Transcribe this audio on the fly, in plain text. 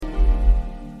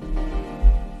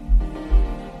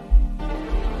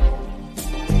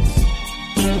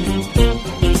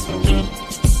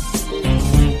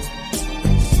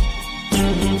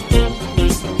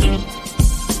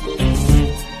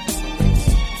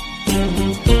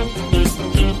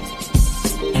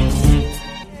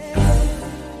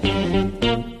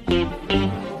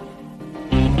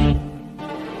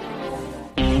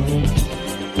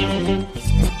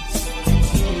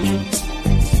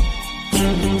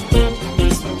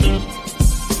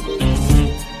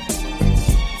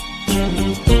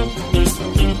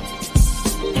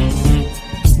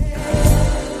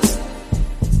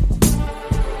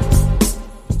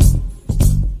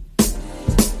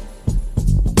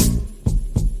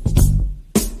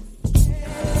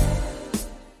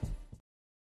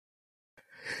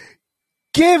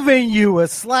Giving you a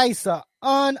slice of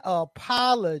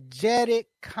unapologetic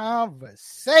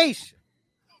conversation.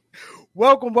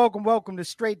 Welcome to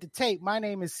Straight to Tape. My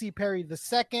name is C. Perry II,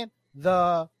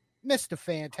 the Mr.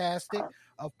 Fantastic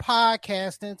of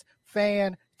podcasting's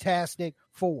Fantastic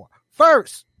Four.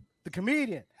 First, the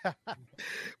comedian,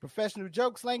 professional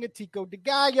joke slanger, Tico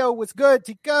DeGallo. What's good,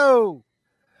 Tico?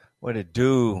 What it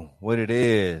do, what it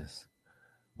is,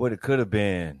 what it could have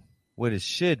been, what it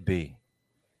should be.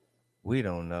 We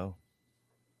don't know.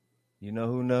 You know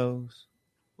who knows?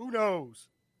 Who knows?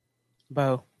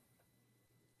 Bo.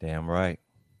 Damn right.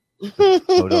 Bo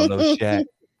don't know Shaq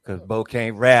because Bo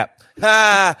can't rap.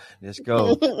 Ha! Let's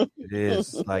go. It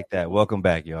is like that. Welcome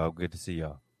back, y'all. Good to see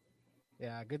y'all.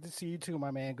 Yeah, good to see you too, my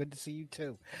man. Good to see you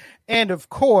too. And of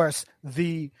course,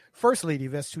 the first lady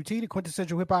of S2T, the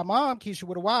quintessential hip hop mom, Keisha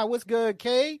with a Y. What's good,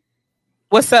 Kay?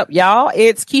 What's up, y'all?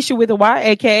 It's Keisha with a Y,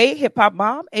 aka Hip Hop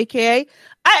Mom, aka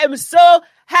I am so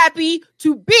happy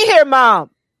to be here,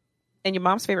 Mom. And your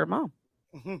mom's favorite mom.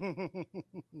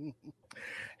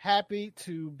 Happy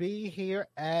to be here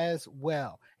as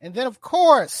well. And then, of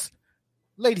course,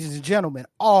 ladies and gentlemen,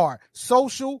 our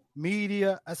social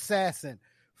media assassin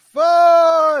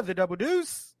for the Double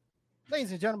Deuce.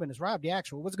 Ladies and gentlemen, it's Rob the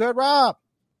Actual. What's good, Rob?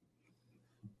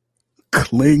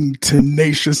 Cling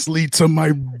tenaciously to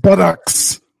my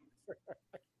buttocks.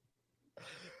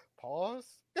 Pause.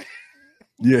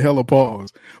 Yeah, hella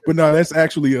pause. But no, that's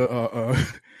actually a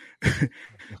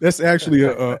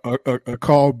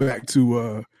callback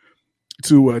to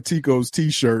Tico's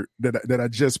T-shirt that I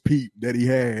just peeped that he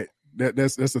had.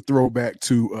 That's a throwback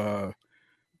to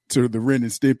the Ren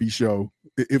and Stimpy show.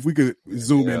 If we could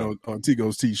zoom in on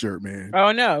Tico's T-shirt, man.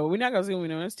 Oh no, we're not gonna zoom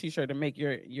in on this T-shirt to make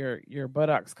your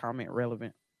buttocks comment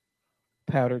relevant.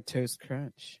 Powdered toast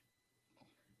crunch.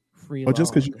 Free. Oh,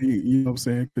 just because you know what I'm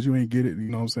saying? Because you ain't get it, you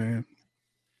know what I'm saying?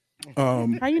 How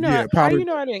you know? Yeah, how you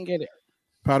know I didn't get it?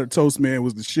 Powdered toast man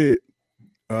was the shit.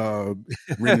 Ren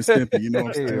and Stimpy, you know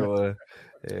what I'm saying?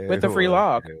 With the free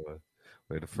log.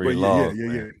 With the free log.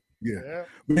 Yeah.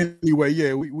 But anyway,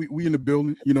 yeah, we in the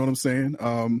building, you know what I'm saying?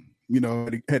 You know,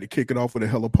 had to kick it off with a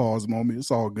hella pause moment.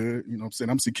 It's all good, you know what I'm saying?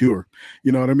 I'm secure.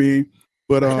 You know what I mean?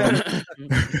 But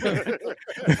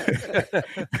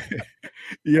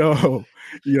yo,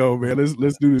 man,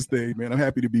 let's do this thing, man. I'm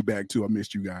happy to be back too. I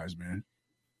missed you guys, man.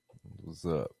 What's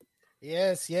up?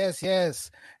 Yes.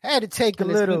 Had to take a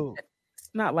little. It's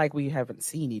not like we haven't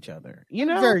seen each other, you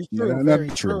know. Very true. No, very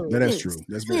true. true. That's true.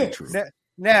 That's very true.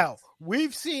 Now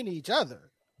we've seen each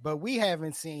other, but we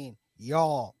haven't seen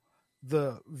y'all,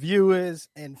 the viewers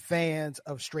and fans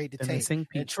of Straight to Tape.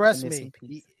 And trust me,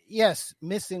 yes,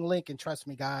 missing link. And trust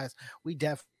me, guys, we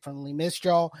definitely missed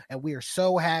y'all, and we are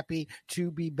so happy to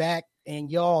be back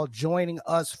and y'all joining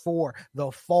us for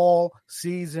the fall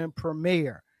season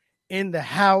premiere. In the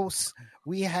house,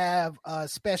 we have a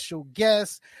special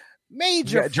guest,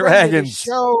 major friend of the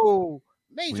show.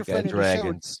 Major friend of the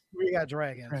show. We got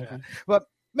dragons. But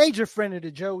major friend of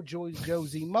the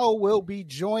Josie Mo will be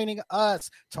joining us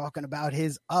talking about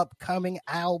his upcoming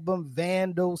album,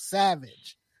 Vandal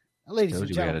Savage. Now, ladies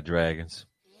and gentlemen. Dragons.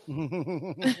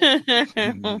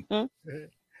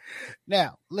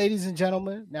 Now, ladies and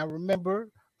gentlemen, remember,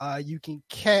 you can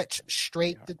catch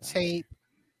Straight to Tape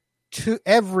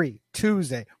every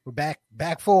Tuesday. We're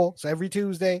back full. So every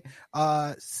Tuesday,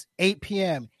 8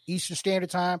 p.m. Eastern Standard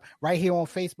Time, right here on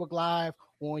Facebook Live,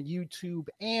 on YouTube,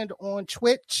 and on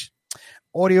Twitch.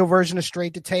 Audio version of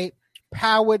Straight to Tape,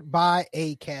 powered by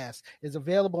Acast, is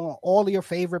available on all your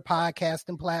favorite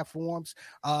podcasting platforms.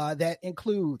 That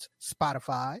includes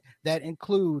Spotify, that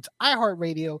includes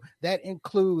iHeartRadio, that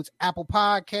includes Apple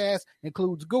Podcasts,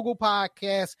 includes Google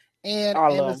Podcasts, and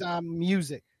Amazon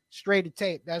Music. Straight to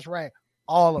Tape. That's right.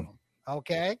 All of them.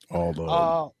 Okay. All of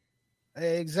them.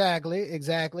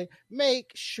 Exactly.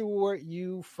 Make sure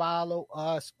you follow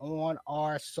us on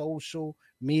our social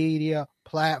media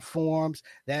platforms,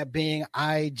 that being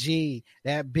IG,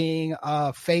 that being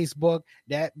Facebook,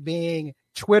 that being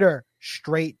Twitter,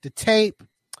 Straight to Tape.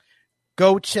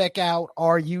 Go check out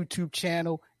our YouTube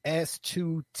channel,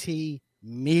 S2T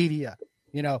Media.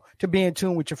 to be in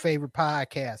tune with your favorite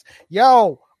podcast.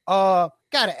 Yo,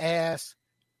 gotta ask,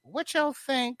 what y'all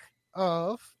think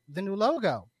of the new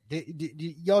logo?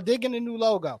 Y'all digging the new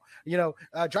logo?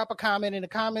 Drop a comment in the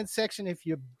comment section if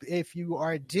you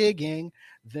are digging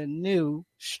the new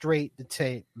Straight to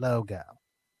Tape logo.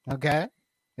 Okay,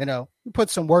 we put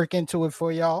some work into it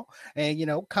for y'all,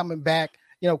 and coming back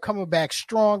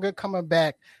stronger, coming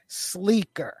back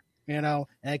sleeker, and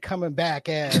coming back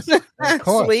as sleeker.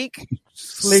 Coming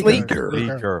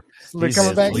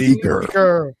back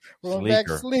sleeker. Going back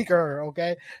sleeker.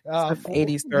 Okay.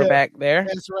 80s throwback there.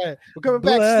 That's right. We're coming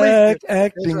back sleeker.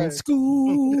 Acting right.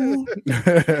 School.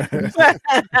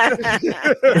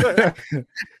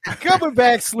 Coming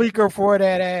back sleeker for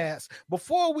that ass.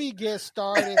 Before we get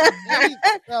started,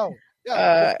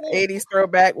 80s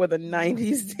throwback with a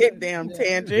 90s damn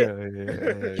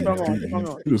tangent. Come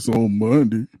on. It's on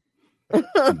Monday.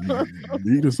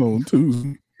 Meet us on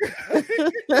Tuesday. I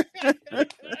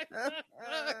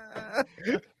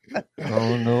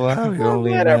don't know how we don't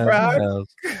leave the house.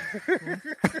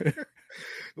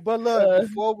 But look,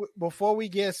 before we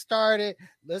get started,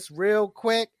 let's real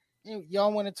quick.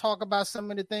 Y'all want to talk about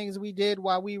some of the things we did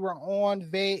while we were on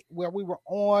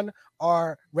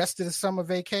our rest of the summer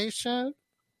vacation?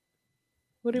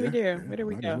 What did we do? Where did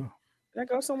we go? Did I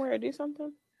go somewhere or do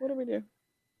something? What did we do?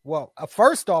 Well,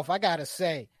 first off, I gotta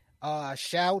say,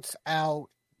 shouts out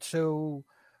to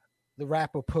the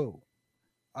rapper Pooh.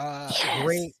 Yes.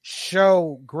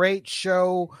 Great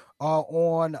show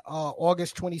on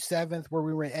August 27th, where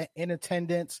we were in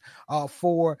attendance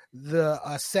for the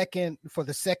second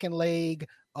leg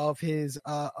of his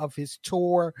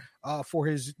tour for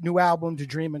his new album, To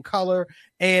Dream in Color.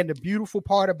 And the beautiful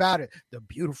part about it, I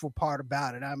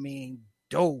mean,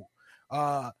 dope.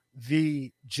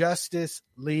 The Justice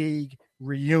League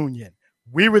reunion.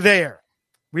 We were there,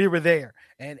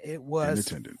 and it was in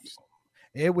attendance.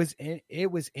 It was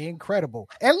incredible,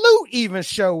 and Lou even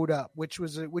showed up, which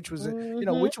was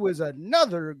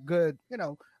another good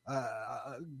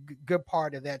good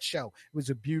part of that show. It was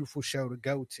a beautiful show to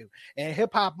go to. And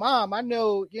Hip Hop Mom, I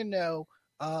know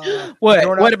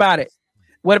what about it?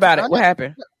 What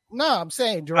happened? No, I'm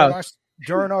saying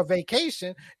during our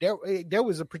vacation, there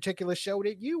was a particular show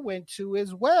that you went to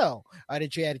as well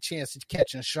that you had a chance to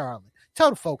catch in Charlotte.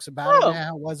 Tell the folks about it.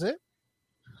 How was it?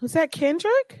 Was that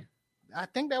Kendrick? I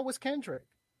think that was Kendrick.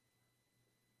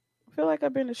 I feel like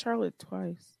I've been to Charlotte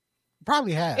twice.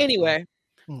 Probably have. Anyway,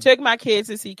 took my kids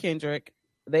to see Kendrick.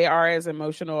 They are as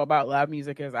emotional about live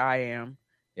music as I am.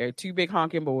 They're two big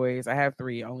honking boys. I have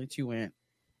three, only two went.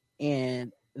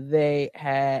 And they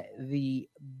had the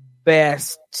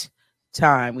best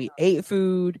time. We ate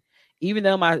food, even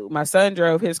though my son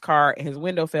drove his car and his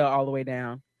window fell all the way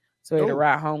down. So he had to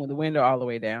ride home with the window all the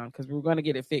way down because we were going to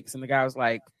get it fixed. And the guy was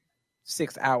like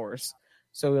 6 hours.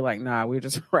 So we're like, nah, we're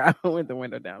just riding with the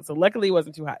window down. So luckily it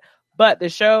wasn't too hot. But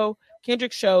the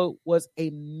Kendrick's show was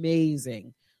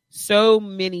amazing. So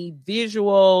many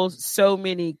visuals, so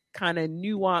many kind of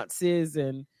nuances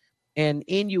and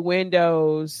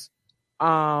innuendos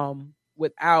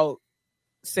without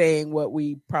saying what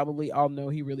we probably all know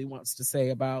he really wants to say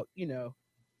about,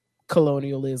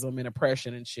 colonialism and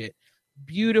oppression and shit.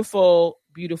 Beautiful,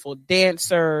 beautiful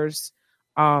dancers.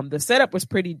 The setup was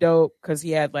pretty dope because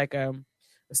he had like a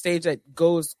stage that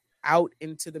goes out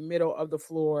into the middle of the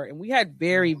floor, and we had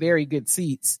very, very good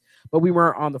seats, but we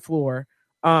weren't on the floor.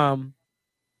 But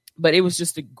it was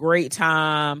just a great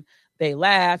time. They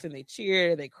laughed and they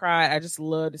cheered, they cried. I just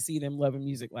love to see them loving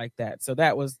music like that. So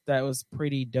that was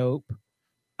pretty dope.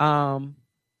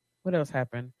 What else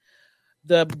happened?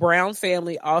 The Brown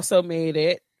family also made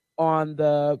it on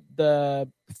the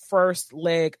first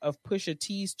leg of Pusha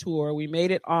T's tour. We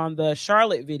made it on the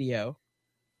Charlotte video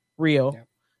reel,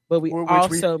 but we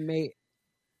also made.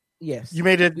 Yes, you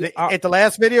made it at the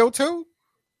last video too.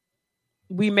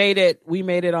 We made it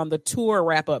on the tour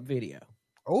wrap up video.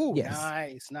 Oh,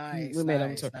 yes. Nice. We made it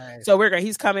on tour. Nice. So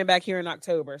he's coming back here in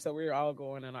October. So we're all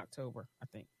going in October. I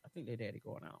think their daddy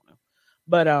going. I don't know,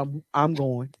 but I'm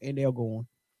going and they're going.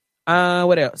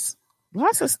 What else?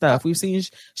 Lots of stuff. We've seen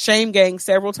Shame Gang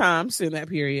several times in that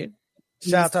period.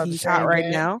 He's out right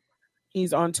now.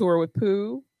 He's on tour with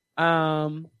Pooh.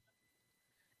 And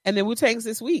then Wu-Tang's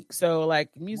this week. So like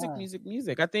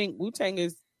music. I think Wu-Tang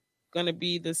is gonna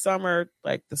be the summer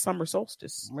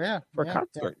solstice. For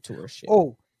concert tour shit.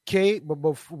 Oh, okay. But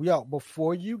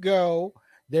before you go,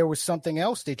 there was something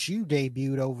else that you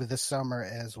debuted over the summer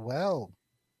as well.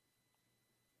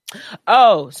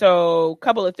 Oh, so a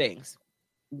couple of things.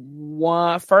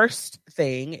 One first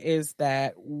thing is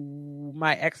that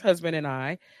my ex-husband and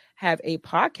I have a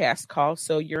podcast called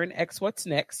So You're an Ex What's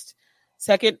Next.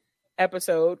 Second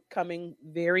episode coming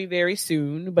very, very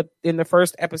soon. But in the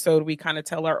first episode, we kind of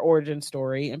tell our origin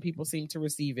story, and people seem to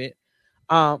receive it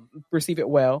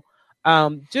well.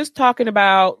 Just talking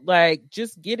about like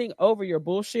just getting over your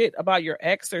bullshit about your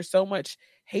ex. There's so much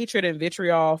hatred and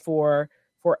vitriol for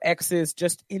exes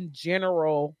just in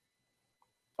general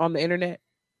on the internet.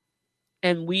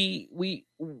 And we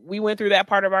went through that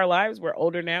part of our lives. We're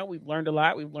older now. We've learned a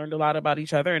lot. We've learned a lot about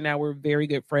each other, and now we're very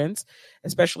good friends,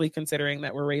 especially considering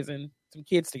that we're raising some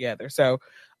kids together. So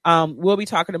we'll be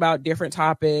talking about different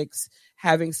topics,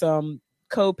 having some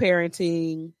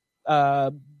co-parenting,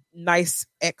 nice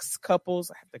ex couples.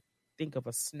 I have to think of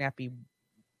a snappy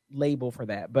label for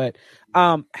that, but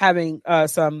having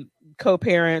some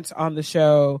co-parents on the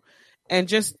show, and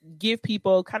just give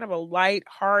people kind of a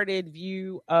light-hearted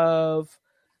view of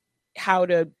how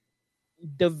to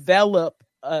develop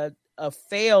a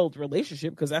failed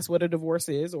relationship, because that's what a divorce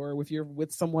is, or if you're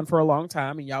with someone for a long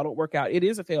time and y'all don't work out, it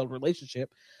is a failed relationship,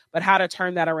 but how to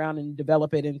turn that around and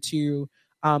develop it into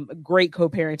a great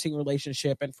co-parenting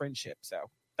relationship and friendship. So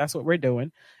that's what we're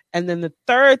doing. And then the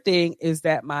third thing is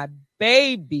that my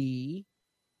baby,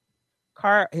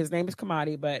 his name is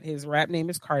Kamadi, but his rap name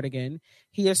is Cardigan.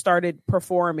 He has started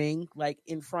performing like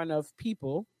in front of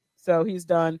people. So he's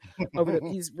done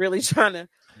he's really trying to,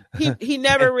 he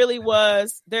never really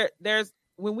was there.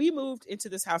 When we moved into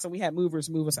this house and we had movers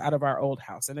move us out of our old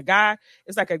house, and the guy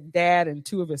is like a dad and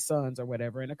two of his sons or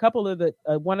whatever. And a couple of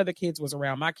one of the kids was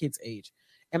around my kid's age,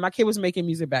 and my kid was making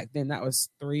music back then. That was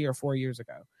 3 or 4 years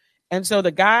ago. And so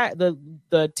the guy,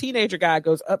 the teenager guy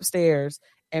goes upstairs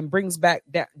and brings back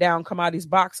down Kamadi's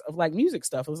box of like music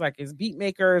stuff. It was like his beat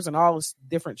makers and all this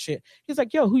different shit. He's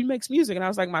like, yo, who makes music? And I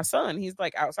was like, my son. He's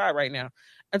like outside right now.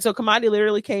 And so Kamadi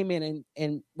literally came in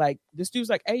and like, this dude's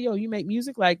like, hey, yo, you make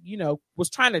music? Like, was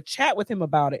trying to chat with him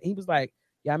about it. He was like,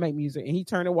 yeah, I make music. And he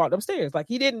turned and walked upstairs. Like,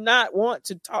 he did not want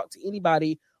to talk to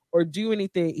anybody or do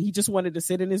anything. He just wanted to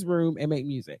sit in his room and make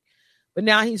music. But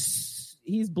now he's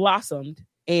blossomed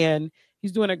and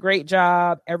he's doing a great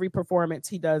job. Every performance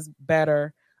he does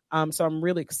better. So I'm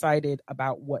really excited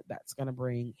about what that's going to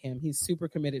bring him. He's super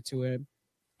committed to it.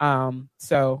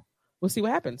 So we'll see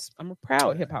what happens. I'm a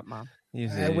proud hip hop mom. You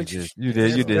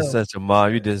did such a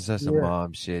mom. You did such a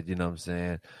mom shit. You know what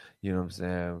I'm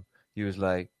saying? He was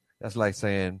like, that's like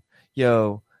saying,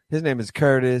 yo, his name is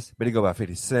Curtis, but he go by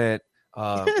 50 Cent.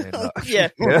 Yeah.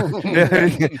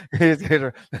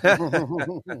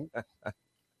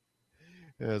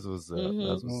 That's what's up.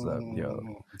 That's what's up,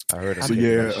 yo. I heard it.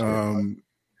 So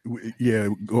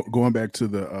going back to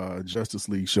the Justice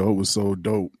League show, it was so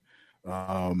dope.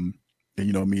 And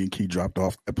me and Key dropped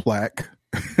off a plaque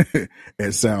at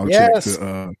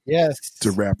Soundcheck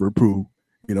to rapper Pooh.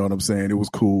 You know what I'm saying? It was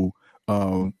cool.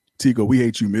 Tico, we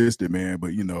hate you missed it, man.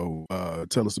 But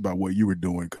tell us about what you were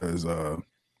doing, because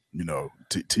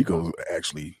Tico's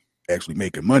actually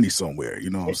making money somewhere.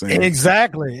 You know what I'm saying?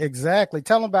 Exactly.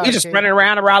 Tell them about it. You just running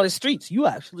around the Raleigh streets. You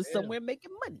actually somewhere making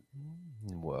money.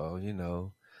 Well,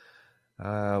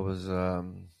 I was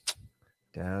down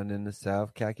in the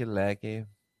South Kakalaki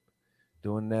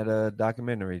doing that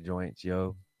documentary joints,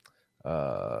 yo.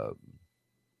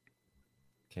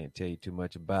 Can't tell you too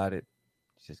much about it.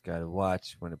 Just gotta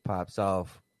watch when it pops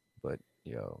off. But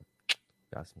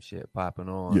got some shit popping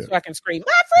on. So I can scream,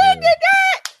 my friend did that.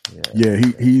 Yeah,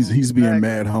 he's being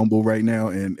mad humble right now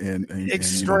and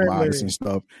modest and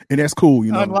stuff, and that's cool.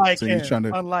 Unlike him, he's trying to,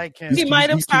 he might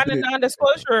have signed a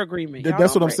non-disclosure agreement.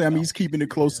 That's what I'm saying. I mean, he's keeping it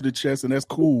close to the chest, and that's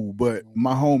cool. But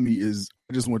my homie is.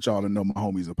 I just want y'all to know my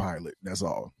homie's a pilot. That's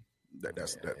all.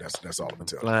 That's all I'm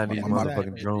telling. Flying these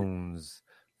motherfucking drones.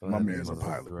 My man's a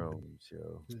pilot. Drones,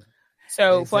 yo.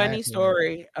 So funny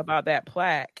story about that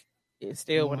plaque. It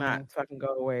still will not fucking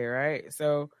go away, right?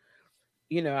 So.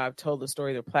 I've told the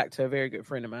story of the plaque to a very good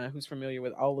friend of mine who's familiar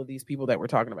with all of these people that we're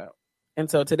talking about. And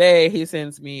so today he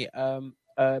sends me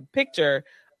a picture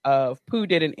of Pooh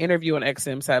did an interview on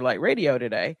XM Satellite Radio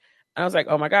today. And I was like,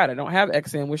 oh my God, I don't have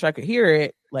XM. Wish I could hear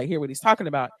it, like hear what he's talking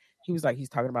about. He was like, he's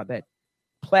talking about that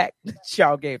plaque that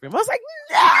y'all gave him. I was like,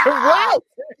 no!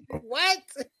 What?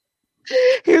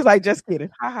 He was like, just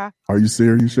kidding. Haha. Are you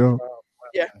serious, y'all?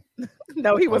 Yeah.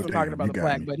 No, he wasn't talking about the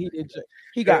plaque, but he did.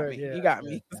 He got me. He got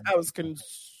me. I was concerned.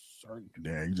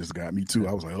 Yeah, you just got me too.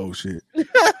 I was like, oh shit.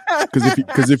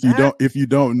 Because if you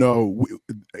don't know,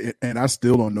 and I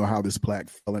still don't know how this plaque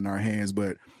fell in our hands,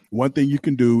 but one thing you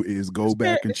can do is go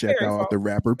back and check out the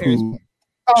rapper Pooh.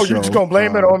 Oh, you're just gonna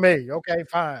blame it on me? Okay,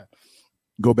 fine.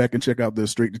 Go back and check out the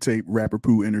Straight to Tape rapper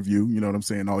Pooh interview. You know what I'm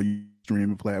saying? All you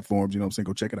streaming platforms. You know what I'm saying?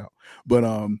 Go check it out.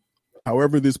 But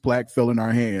however this plaque fell in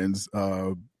our hands,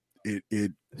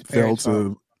 it fell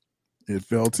to It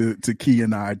fell to Key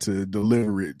and I to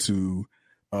deliver it to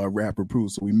rapper Pooh.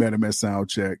 So we met him at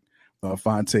Soundcheck.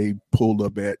 Phonte pulled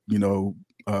up at,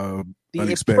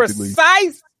 unexpectedly.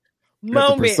 At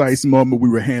the precise moment we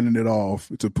were handing it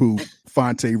off to Pooh,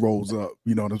 Phonte rolls up,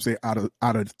 you know what I'm saying? Out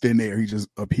of thin air, he just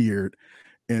appeared.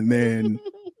 And then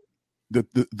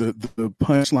the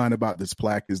punchline about this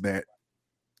plaque is that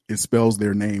it spells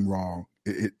their name wrong.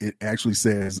 It actually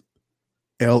says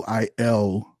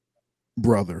LIL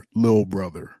brother, Lil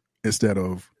Brother, instead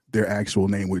of their actual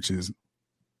name, which is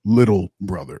Little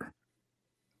Brother.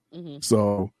 Mm-hmm.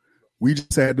 So we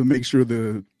just had to make sure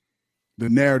the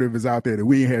narrative is out there that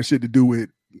we ain't had shit to do with.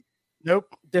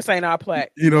 Nope, this ain't our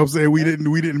plaque. You know what I'm saying? We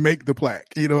didn't make the plaque.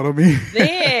 You know what I mean?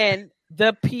 Then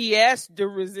the pièce de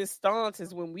résistance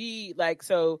is when we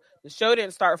so the show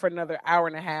didn't start for another hour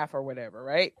and a half or whatever,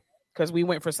 right? Because we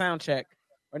went for sound check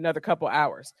for another couple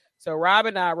hours. So Rob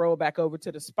and I rolled back over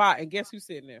to the spot, and guess who's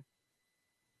sitting there?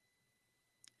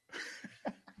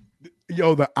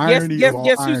 Yo, the irony of all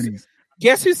ironies.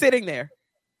 Guess who's sitting there?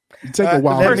 Take a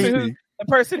while. The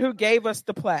person who gave us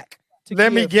the plaque.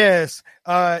 Let me guess.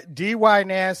 DY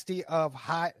Nasty of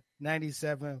Hot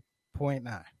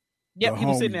 97.9. Yep, he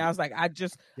was sitting there. I was like, I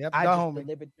just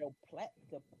delivered your plaque.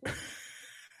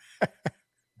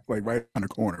 Like right on the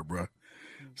corner, bro.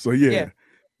 So yeah.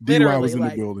 DY was in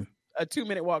the building. A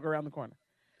 2-minute walk around the corner.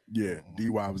 Yeah,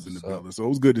 DY was in the building. So it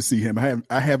was good to see him.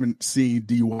 I haven't seen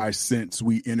DY since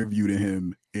we interviewed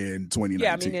him in 2019.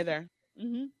 Yeah, me neither.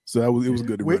 Mm-hmm. So it was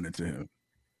good to run into him.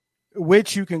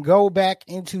 Which you can go back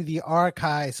into the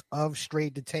archives of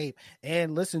Straight to Tape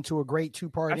and listen to a great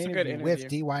 2-part interview with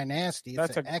DY Nasty.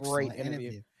 It's an excellent great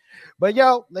interview. But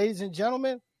ladies and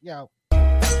gentlemen, look, you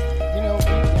know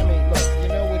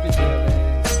what the deal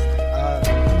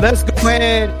is. Let's go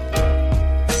ahead.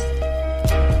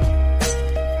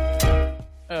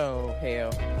 Oh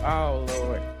hell! Oh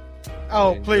Lord!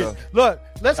 Oh please! Look,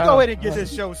 let's go ahead and get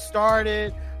this show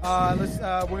started.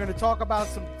 We're going to talk about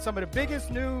some of the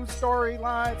biggest news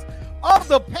storylines of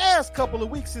the past couple of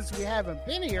weeks since we haven't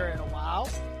been here in a while.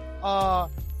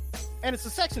 And it's a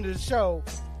section of the show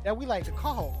that we like to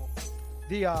call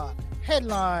the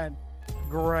headline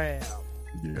grab.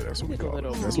 Yeah, that's what we call it.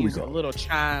 That's what we call it. A little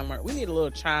chime. We need a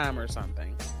little chime or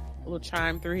something. A little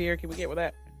chime through here. Can we get with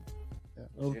that?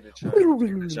 Hear the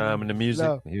chime in the music.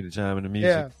 No. Hear the chime in the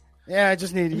music. Yeah, I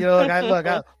just need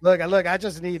I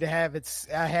just need to have it.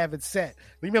 I have it set.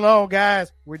 Leave me alone,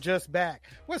 guys. We're just back.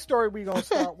 What story we gonna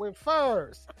start with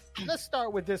first? Let's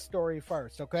start with this story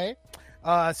first, okay?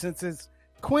 Since it's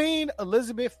Queen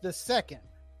Elizabeth II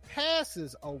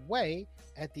passes away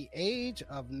at the age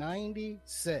of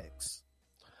 96.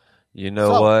 You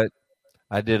know what?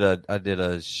 I did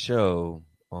a show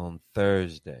on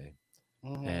Thursday.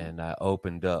 Mm-hmm. And I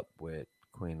opened up with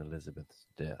Queen Elizabeth's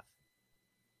death.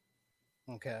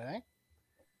 Okay.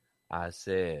 I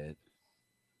said,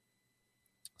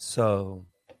 so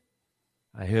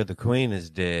I hear the Queen is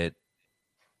dead.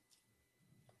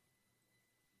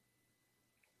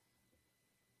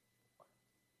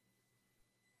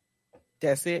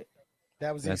 That's it.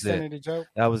 That was the extent of the joke.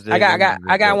 That was. I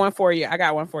got one for you.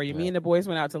 Yeah. Me and the boys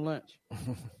went out to lunch.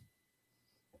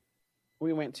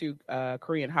 We went to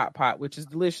Korean hot pot, which is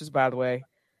delicious, by the way.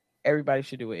 Everybody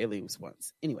should do it at least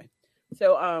once. Anyway,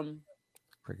 so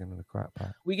freaking in the crock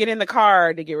pot. We get in the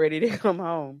car to get ready to come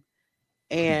home,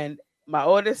 and my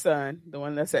oldest son, the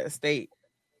one that's at the state,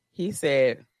 he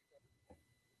said,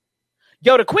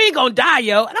 "Yo, the Queen gonna die,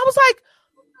 yo," and I was like,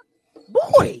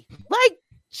 "Boy,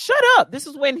 shut up." This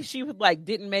is when she was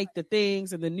didn't make the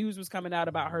things, and the news was coming out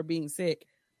about her being sick,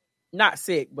 not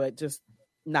sick, but just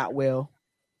not well.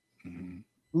 Mm-hmm.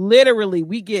 Literally,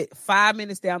 we get 5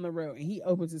 minutes down the road, and he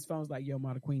opens his phone, like, "Yo,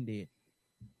 Ma, the Queen dead."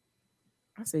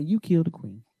 I said, "You killed the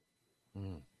Queen."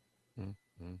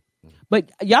 Mm-hmm. But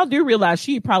y'all do realize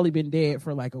she had probably been dead for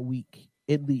a week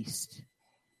at least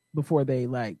before they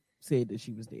said that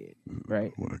she was dead,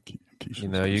 right? You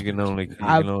know, you can only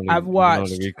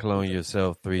reclone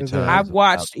yourself 3 times. I've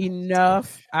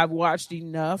watched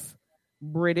enough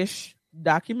British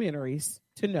documentaries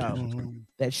to know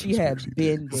that she had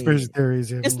been conspiracy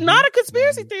theories. It's not a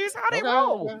conspiracy theory. It's how they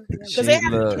roll. Because they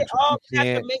have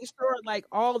to make sure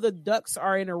all the ducks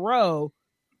are in a row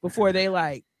before they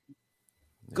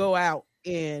go out.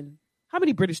 And how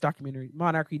many British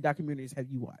monarchy documentaries have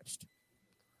you watched?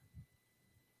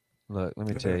 Look, let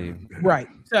me tell you. Right.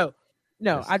 So,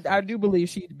 no, I do believe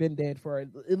she'd been dead for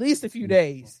at least a few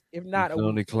days, if not a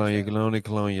week. You can only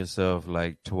clone yourself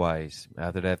twice.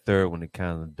 After that third one, it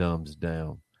kind of dumbs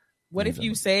down. What if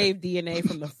you save DNA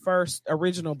from the first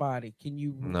original body? Can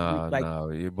you? No.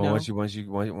 But once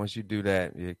you do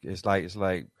that, it's like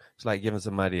giving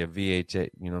somebody a VHS.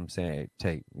 You know what I'm saying?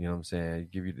 Tape. You know what I'm saying?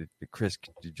 Give you the crisp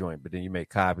joint, but then you make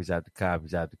copies after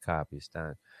copies after copies.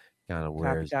 Kind of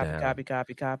wears down. Copy.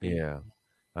 Yeah,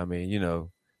 I mean,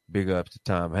 big ups to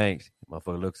Tom Hanks.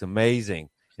 Motherfucker looks amazing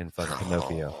in fucking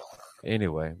Pinocchio.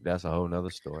 Anyway, that's a whole nother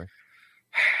story.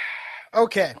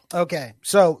 Okay.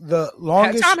 So the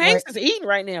longest Tom Hanks is eating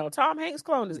right now. Tom Hanks'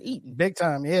 clone is eating big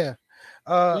time, yeah.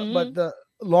 But the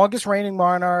longest reigning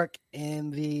monarch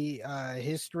in the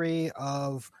history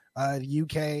of the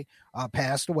UK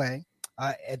passed away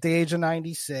at the age of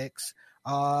 96.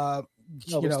 We're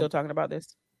still talking about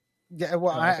this. Yeah,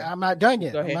 well, I'm not done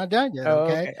yet. I'm not done yet.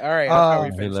 Okay, all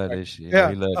right. He love this shit.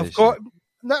 Yeah, of course.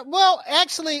 No, well,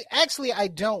 actually, I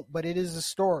don't. But it is a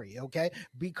story, okay?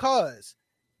 Because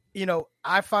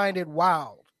I find it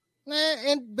wild,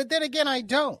 but then again, I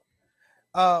don't.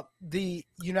 The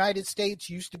United States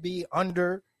used to be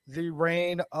under the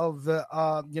reign of the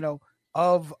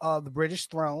the British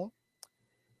throne,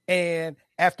 and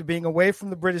after being away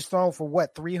from the British throne for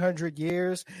 300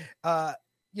 years, some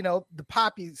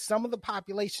of the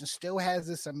population still has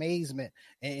this amazement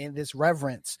and this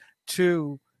reverence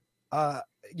to the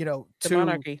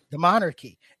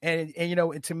monarchy. And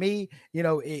to me,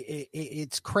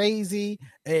 it's crazy.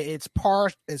 It's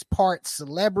part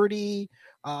celebrity,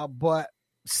 but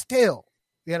still,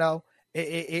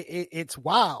 it's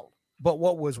wild. But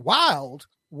what was wild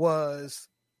was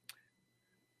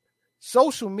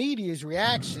social media's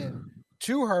reaction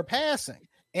to her passing.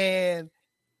 And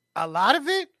a lot of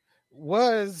it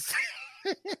was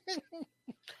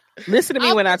listen to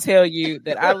me when I tell you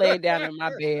that I laid down in my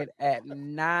bed at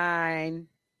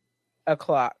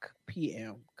 9:00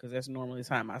 p.m. because that's normally the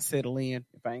time I settle in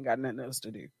if I ain't got nothing else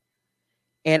to do.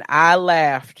 And I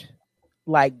laughed,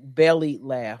 like belly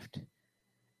laughed,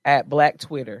 at Black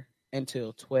Twitter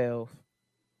until 12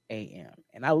 a.m.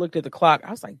 And I looked at the clock.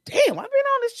 I was like, damn, I've been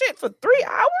on this shit for 3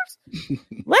 hours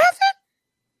laughing?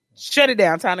 Shut it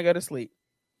down. Time to go to sleep.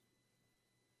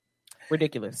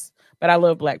 Ridiculous. But I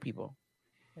love Black people.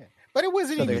 Yeah. But it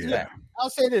wasn't even, I'll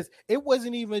say this, it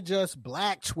wasn't even just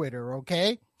Black Twitter,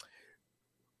 okay?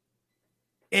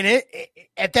 And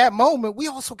at that moment, we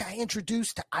also got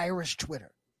introduced to Irish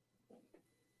Twitter.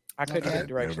 I couldn't get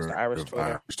directions to Irish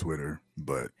Twitter,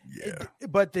 but yeah.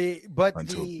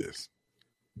 Until this.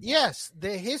 Yes,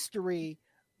 the history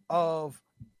of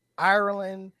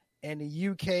Ireland and the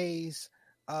UK's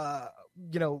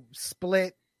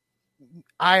split,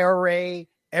 IRA,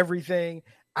 everything.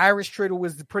 Irish Twitter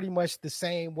was pretty much the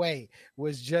same way.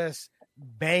 Was just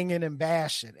banging and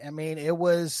bashing. I mean, it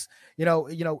was, it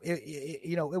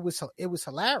was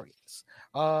hilarious.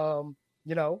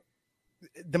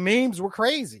 The memes were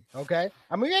crazy. Okay,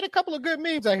 I mean, we had a couple of good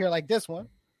memes out here, like this one.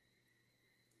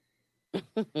 I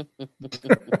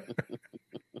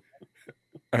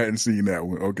hadn't seen that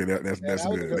one. Okay, that's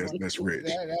good. That's rich.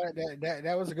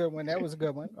 That was a good one. That was a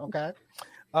good one. Okay.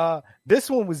 This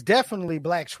one was definitely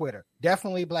Black Twitter.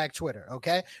 Definitely Black Twitter.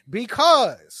 Okay.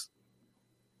 Because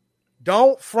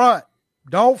don't front.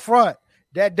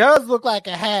 That does look like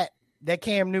a hat that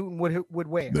Cam Newton would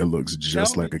wear. That looks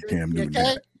just like a Cam Newton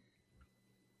hat.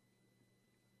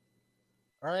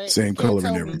 All right. Same color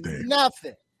and everything.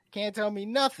 Nothing. Can't tell me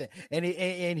nothing.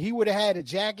 And he would have had a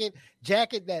jacket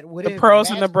that would have the pearls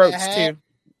and the brooch too.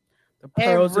 The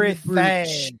pearls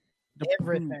everything.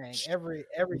 Everything.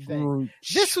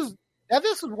 This was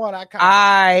one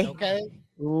I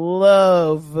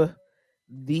love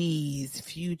these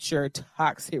future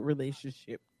toxic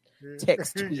relationship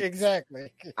text tweets.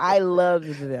 Exactly. I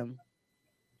love them.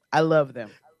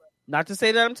 Not to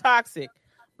say that I'm toxic,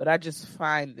 but I just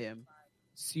find them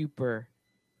super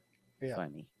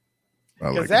funny.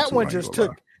 Because that one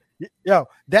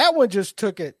just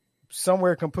took it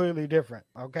somewhere completely different.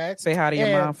 Okay. Say hi to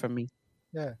your mom for me.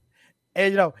 Yeah.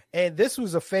 And and this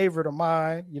was a favorite of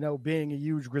mine, being a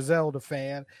huge Griselda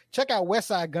fan. Check out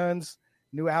Westside Gunn's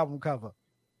new album cover.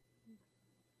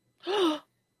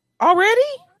 Already?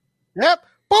 Yep.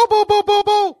 Boom, boom, boom, boom,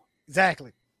 boom.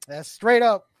 Exactly. That's straight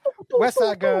up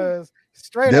Westside Gunn's.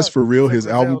 Straight That's up. For real, his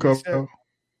album cover? Shit.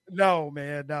 No,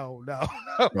 man. No.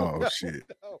 Oh, shit.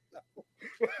 No.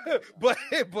 But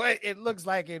it looks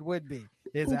like it would be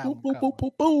his album cover.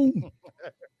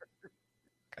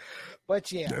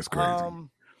 But yeah, that's crazy.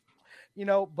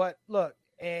 But look,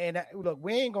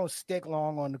 we ain't gonna stick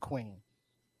long on the Queen.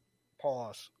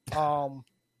 Pause.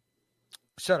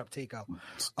 Shut up, Tico.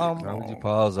 Why would you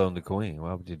pause on the Queen?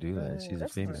 Why would you do that? She's a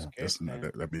female. That's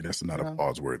not a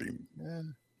pause worthy. Yeah.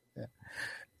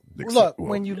 Look,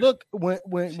 when you look at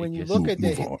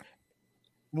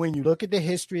the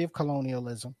history of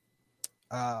colonialism,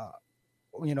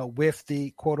 with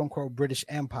the quote unquote British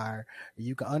Empire,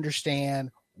 you can understand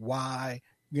why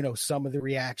some of the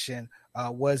reaction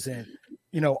wasn't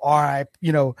RIP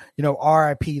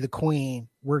the Queen,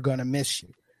 we're gonna miss you,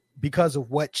 because of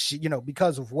what she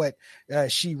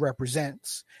she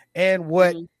represents and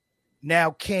what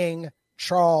now King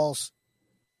Charles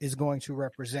is going to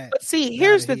represent. But see,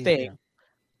 here's the thing.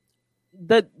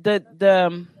 The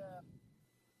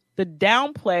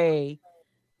downplay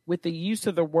with the use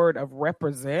of the word of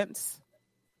represents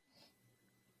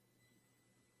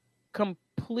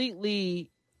completely,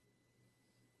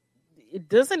 it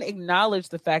doesn't acknowledge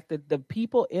the fact that the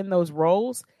people in those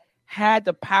roles had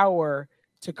the power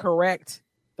to correct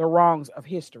the wrongs of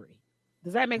history.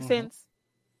 Does that make sense?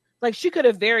 Like, she could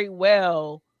have very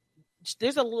well,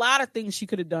 there's a lot of things she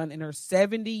could have done in her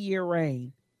 70-year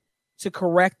reign to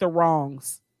correct the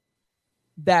wrongs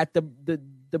that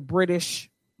the British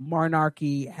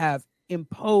monarchy have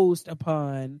imposed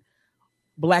upon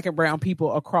Black and brown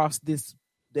people across this,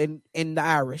 and the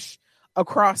Irish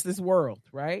across this world,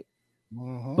 right?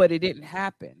 But it didn't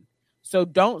happen. So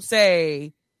don't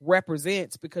say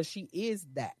represents, because she is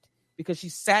that, because she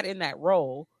sat in that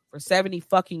role for 70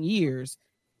 fucking years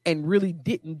and really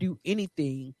didn't do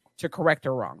anything to correct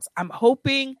her wrongs. I'm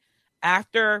hoping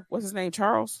after, what's his name,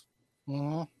 Charles?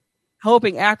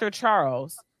 Hoping after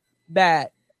Charles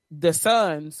that the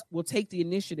sons will take the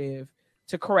initiative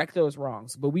to correct those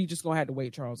wrongs. But we just gonna have to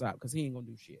wait Charles out, because he ain't gonna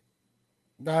do shit.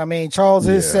 I mean, Charles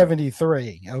is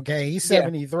 73. Okay, he's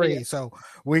 73. Yeah. So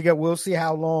we'll see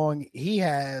how long he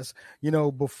has,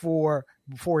 before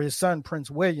his son Prince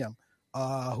William,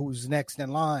 who's next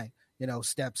in line,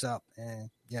 steps up and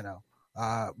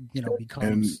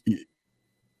becomes.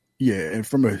 And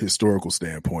from a historical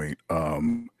standpoint,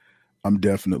 I'm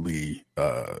definitely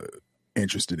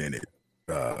interested in it,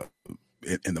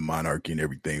 in the monarchy and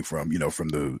everything from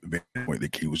the point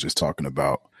that Key was just talking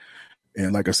about.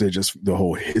 And like I said, just the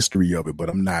whole history of it, but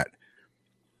I'm not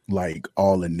like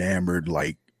all enamored.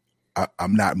 Like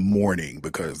I'm not mourning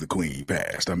because the Queen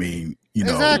passed. I mean,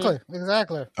 exactly.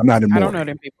 I'm not in mourning. I don't know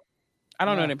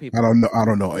them people. I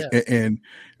don't know. Yeah. And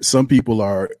some people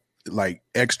are like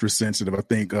extra sensitive. I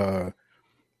think D.L.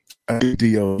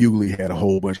 Hughley had a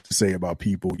whole bunch to say about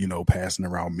people, passing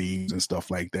around memes and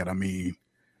stuff like that. I mean,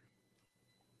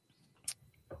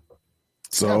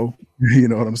 so you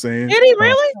know what I'm saying? Did he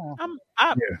really?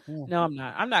 No, I'm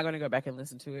not. I'm not going to go back and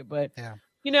listen to it. But I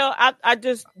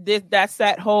just that's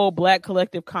that whole Black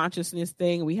collective consciousness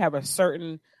thing. We have a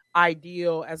certain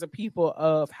ideal as a people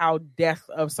of how death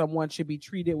of someone should be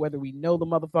treated, whether we know the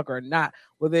motherfucker or not,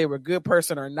 whether they were a good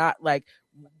person or not. Like,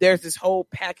 there's this whole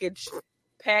package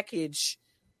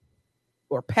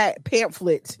or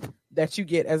pamphlet that you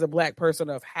get as a Black person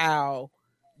of how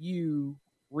you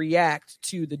react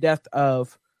to the death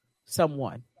of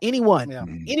someone, anyone.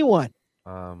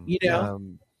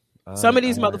 Some of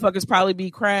these motherfuckers probably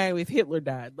be crying if Hitler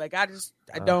died. Like, I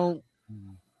don't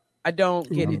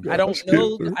get it. I don't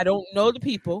know the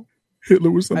people.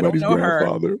 Hitler was somebody's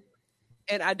grandfather.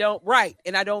 And I don't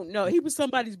know. He was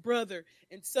somebody's brother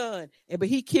and son, but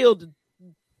he killed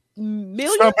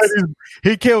millions.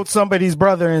 He killed somebody's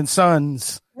brother and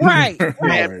sons. Right.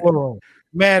 Mad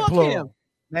plural.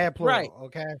 Right.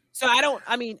 Okay. So I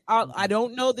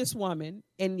don't know this woman.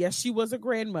 And yes, she was a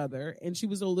grandmother and she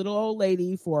was a little old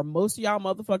lady for most of y'all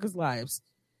motherfuckers' lives.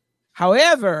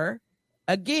 However,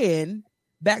 again,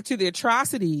 back to the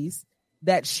atrocities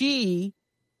that she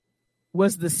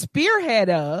was the spearhead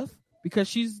of, because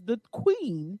she's the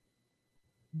queen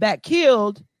that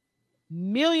killed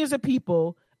millions of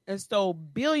people and stole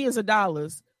billions of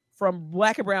dollars from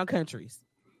Black and brown countries.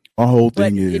 My whole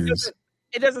thing is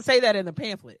it doesn't say that in the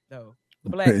pamphlet, though.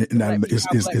 It's not in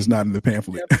the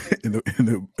pamphlet. in the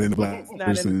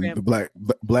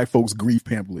black folks grief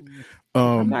pamphlet.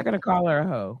 I'm not gonna call her a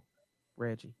hoe,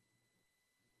 Reggie.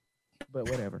 But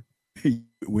whatever.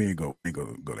 We ain't go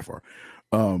that far.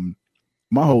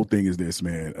 My whole thing is this,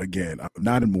 man. Again, I'm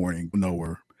not in mourning,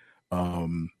 nowhere.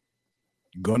 Gonna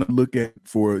look at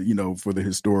for the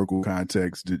historical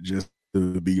context just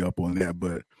to be up on that,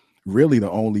 but really the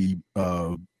only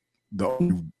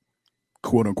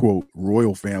quote unquote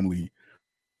royal family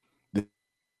that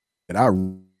I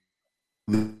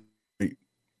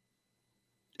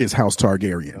is House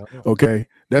Targaryen. Okay,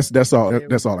 that's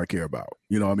all I care about.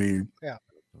 You know what I mean? Yeah.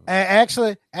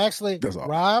 Actually,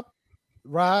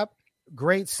 Rob,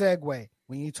 great segue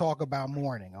when you talk about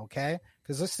mourning. Okay,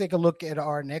 because let's take a look at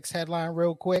our next headline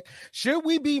real quick. Should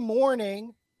we be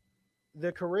mourning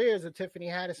the careers of Tiffany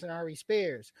Haddish and Ari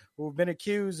Spears, who have been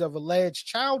accused of alleged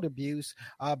child abuse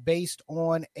based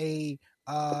on a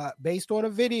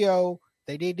video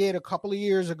they did a couple of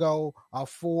years ago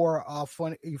for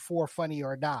Funny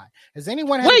or Die. Has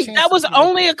anyone had Wait, that was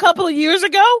only a couple of years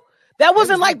ago? That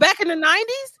wasn't like back in the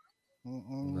 90s?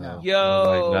 No.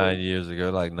 Yo. Like 9 years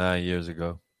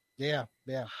ago. Yeah.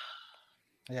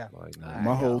 Like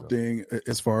my whole thing,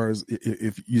 as far as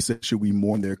if you said, should we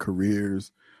mourn their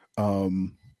careers?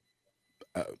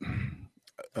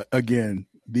 Again,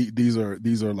 these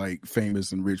are like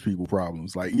famous and rich people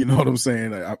problems. Like, you know what I'm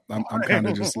saying? I'm kind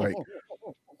of just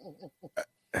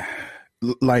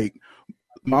like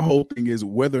my whole thing is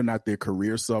whether or not their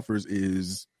career suffers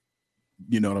is,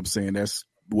 you know what I'm saying? That's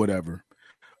whatever.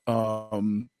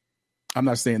 I'm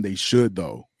not saying they should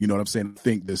though. You know what I'm saying? I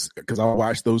think this, because I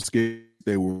watched those skits,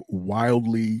 they were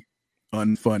wildly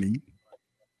unfunny.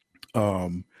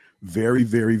 Very,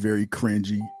 very, very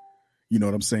cringy. You know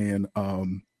what I'm saying?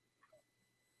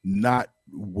 Not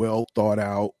well thought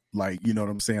out. Like, you know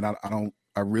what I'm saying? I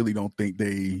really don't think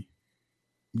I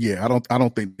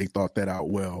don't think they thought that out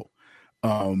well.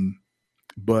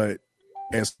 But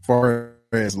as far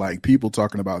as like people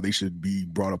talking about they should be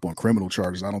brought up on criminal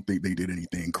charges, I don't think they did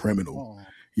anything criminal.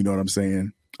 You know what I'm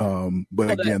saying?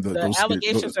 But again, the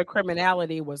allegations of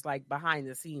criminality was like behind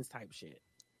the scenes type shit.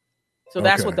 So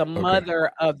that's what the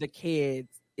mother of the kids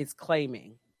is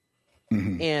claiming.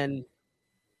 Mm-hmm. And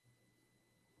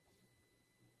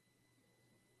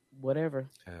whatever.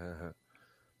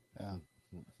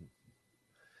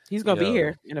 He's gonna be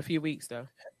here in a few weeks, though.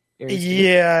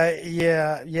 Yeah.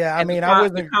 I mean, I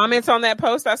wasn't. The comments on that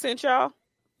post I sent y'all.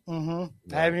 Mm-hmm.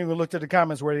 Yeah. I haven't even looked at the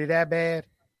comments. Were they that bad?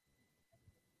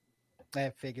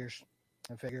 That figures.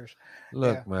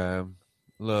 Look, man.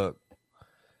 Look.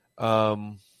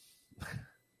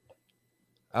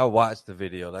 I watched the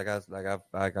video. Like I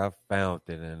found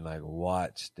it and like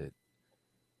watched it,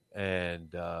 and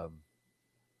I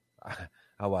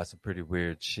watched some pretty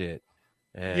weird shit.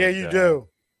 And, yeah, you do.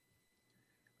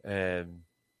 And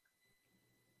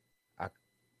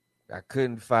I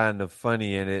couldn't find the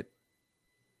funny in it.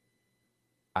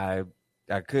 I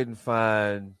couldn't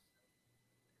find.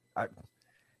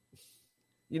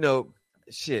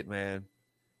 Shit, man.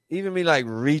 Even me like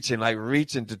reaching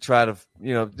to try to,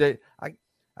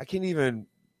 I can't even.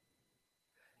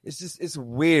 It's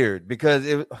weird because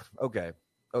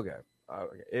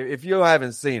if you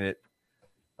haven't seen it,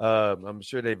 I'm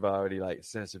sure they've already like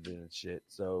censored it and shit.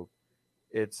 So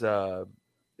it's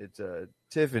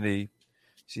Tiffany.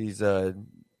 She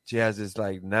has this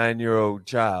like 9-year-old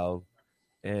child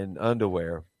in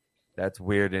underwear. That's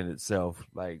weird in itself.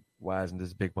 Like, why isn't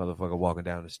this big motherfucker walking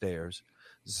down the stairs?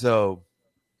 So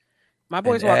my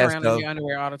boys walk around in your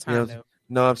underwear all the time, though.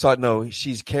 No, I'm sorry. No,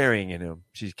 she's carrying him.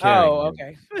 She's carrying him.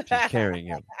 Okay. She's carrying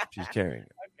him.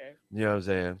 Okay. You know what I'm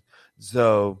saying?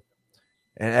 So,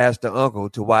 and asked the uncle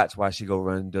to watch while she go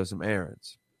run and do some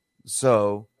errands.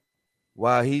 So,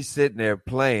 while he's sitting there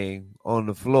playing on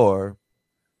the floor,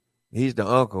 he's the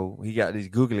uncle. He got these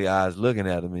googly eyes looking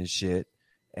at him and shit.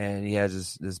 And he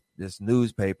has this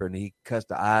newspaper, and he cuts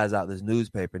the eyes out this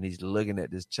newspaper, and he's looking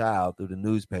at this child through the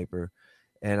newspaper.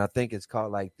 And I think it's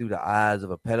called like Through the Eyes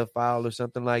of a Pedophile or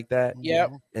something like that.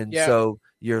 Yep. And so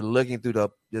you're looking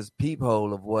through this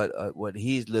peephole of what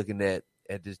he's looking at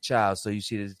this child. So you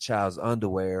see this child's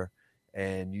underwear,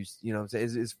 and you know what I'm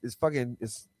saying? It's fucking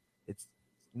it's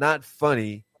not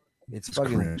funny. It's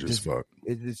fucking cringe as fuck.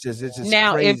 It's just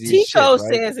now if Tico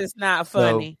says it's not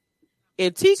funny,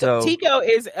 if Tico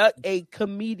is a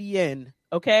comedian,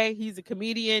 okay, he's a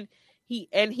comedian.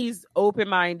 He's open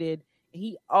minded.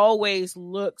 He always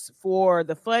looks for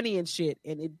the funny and shit,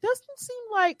 and it doesn't seem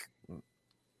like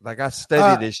I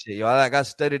studied this shit, yo. I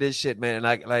studied this shit, man,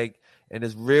 and and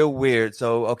it's real weird.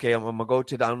 So okay, I'm gonna go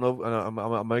to the. I don't know. I'm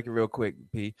gonna make it real quick,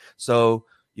 P. So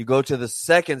you go to the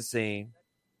second scene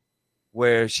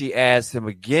where she asks him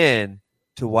again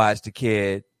to watch the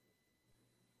kid,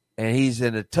 and he's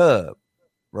in the tub,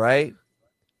 right?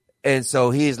 And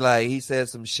so he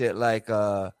says some shit like,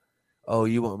 "Oh,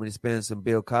 you want me to spend some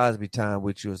Bill Cosby time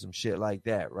with you," or some shit like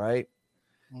that, right?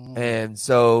 Mm-hmm. And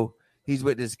so he's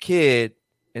with this kid,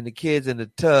 and the kid's in the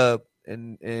tub,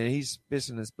 and he's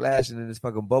pissing and splashing in this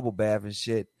fucking bubble bath and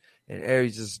shit. And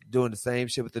Aries just doing the same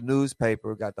shit with the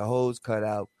newspaper, got the hose cut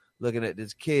out, looking at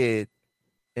this kid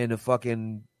in the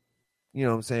fucking, you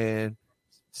know what I'm saying?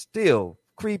 Still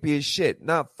creepy as shit,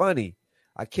 not funny.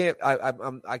 I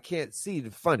can't see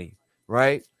the funny,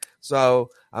 right? So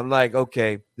I'm like,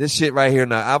 okay, this shit right here.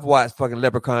 Now I've watched fucking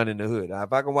Leprechaun in the Hood. Now,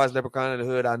 if I can watch Leprechaun in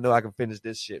the Hood, I know I can finish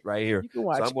this shit right here. You can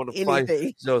watch so I'm gonna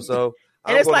anything. So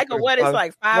And it's like it's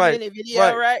like 5-minute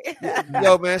video, right?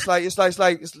 Yo, man,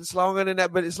 it's longer than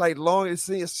that, but it's like long. It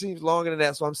seems longer than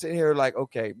that. So I'm sitting here like,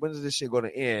 okay, when is this shit going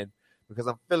to end? Because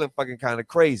I'm feeling fucking kind of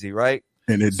crazy, right?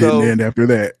 And it didn't end after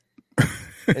that.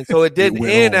 And so it didn't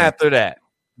end after that.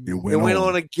 It went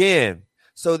on again.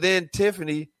 So then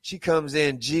Tiffany, she comes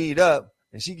in G'd up,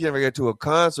 and she getting ready to go to a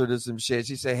concert or some shit.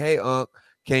 She say, hey, Unc,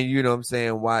 can you know what I'm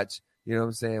saying, watch, you know what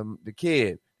I'm saying, the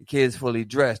kid. The kid's fully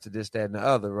dressed to this, that, and the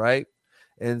other, right?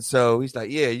 And so he's like,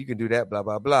 yeah, you can do that, blah,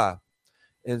 blah, blah.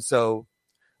 And so,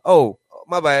 oh,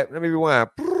 my bad. Let me rewind.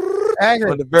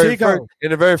 In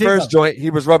the very first joint, he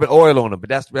was rubbing oil on him, but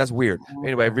that's weird.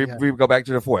 Anyway, we go back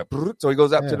to the fourth. So he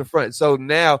goes up to the front. So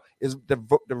now is the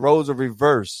roles are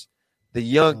reversed. The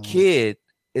young kid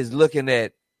is looking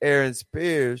at Aaron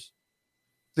Spears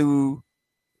through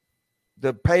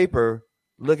the paper,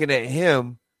 looking at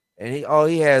him, and all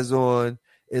he has on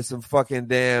is some fucking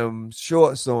damn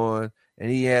shorts on, and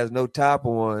he has no top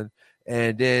on.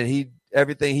 And then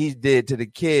everything he did to the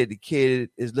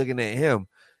kid is looking at him.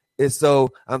 And so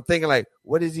I'm thinking, like,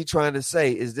 what is he trying to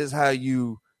say? Is this how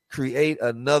you create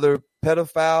another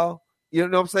pedophile? You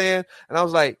know what I'm saying? And I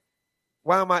was like,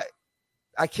 why am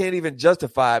I can't even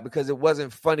justify it because it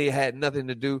wasn't funny. It had nothing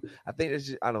to do. I think it's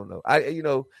just, I don't know.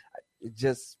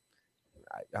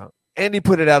 Andy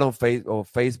put it out on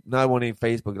Facebook, not on any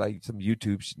Facebook, like some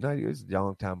YouTube shit. No, it was a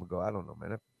long time ago. I don't know,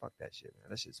 man. Fuck that shit,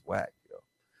 man. That shit's whack, yo.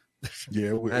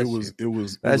 Yeah,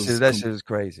 that shit is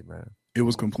crazy, man. It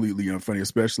was completely unfunny,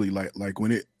 especially like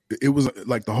when it was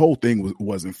like the whole thing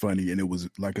wasn't funny, and it was,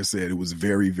 like I said, it was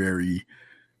very, very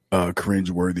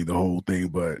cringeworthy, the whole thing.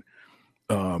 But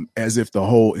as if the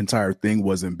whole entire thing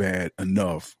wasn't bad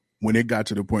enough, when it got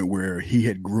to the point where he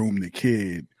had groomed the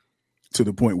kid to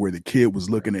the point where the kid was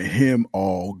looking at him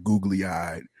all googly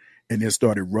eyed and then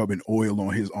started rubbing oil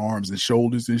on his arms and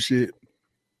shoulders and shit.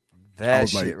 That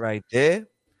shit right there.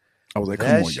 I was like,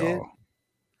 come on, y'all.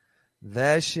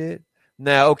 That shit.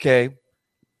 Now, okay,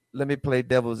 let me play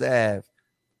devil's advocate.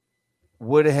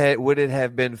 Would it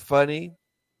have been funny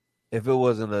if it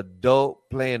was an adult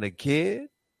playing a kid?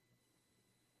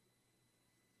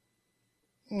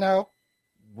 No.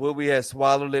 Would we have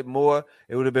swallowed it more?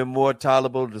 It would have been more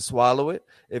tolerable to swallow it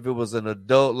if it was an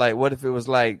adult. Like, what if it was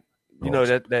like, you know,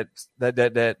 that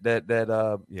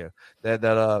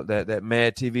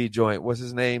Mad TV joint? What's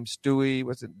his name? Stewie.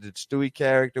 What's it? The Stewie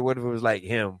character? What if it was like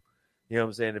him? You know what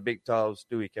I'm saying? The big tall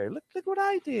Stewie character. Look what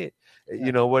I did. Yeah.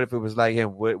 You know, what if it was like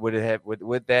him? Would it have?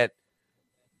 Would that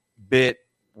bit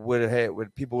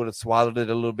would people would have swallowed it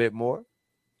a little bit more?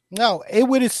 No, it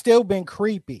would have still been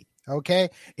creepy. Okay,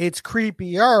 it's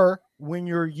creepier when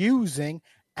you're using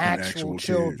actual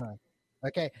children.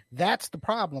 Okay, that's the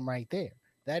problem right there.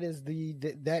 That is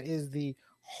the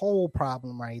whole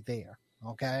problem right there.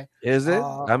 Okay, is it?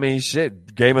 I mean,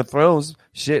 shit. Game of Thrones,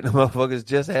 shit. The motherfuckers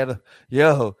just had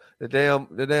the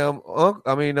damn uncle.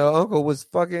 I mean, the uncle was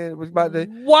about to.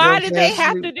 Why did they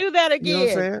have to do that again?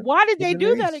 You know why did they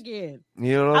do that again?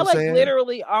 You know what I'm saying? I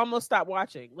literally almost stopped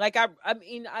watching. Like I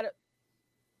mean,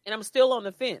 and I'm still on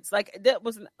the fence. Like, that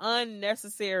was an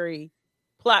unnecessary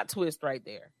plot twist right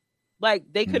there. Like,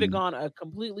 they could have gone a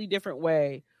completely different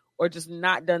way or just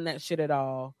not done that shit at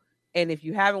all. And if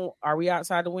you haven't, are we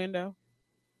outside the window?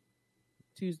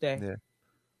 Tuesday.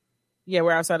 Yeah,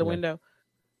 we're outside the window.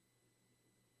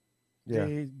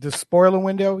 Yeah. The spoiler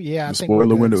window? Yeah, I think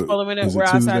spoiler window. Spoiler window. We're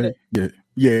outside it.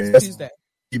 Yeah. Tuesday.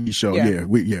 TV show. Yeah.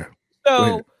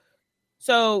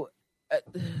 So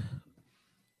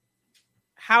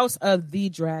House of the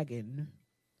Dragon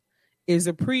is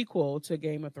a prequel to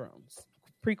Game of Thrones,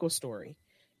 prequel story.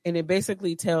 And it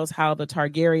basically tells how the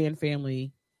Targaryen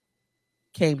family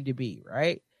came to be,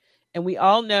 right? And we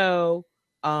all know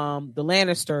the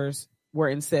Lannisters were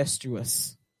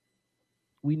incestuous.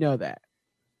 We know that.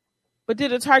 But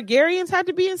did the Targaryens have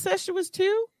to be incestuous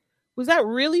too? Was that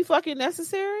really fucking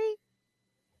necessary?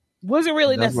 Was it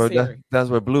really necessary? That's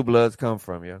where blue bloods come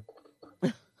from, yeah.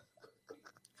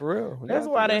 For real. That's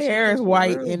why the hair is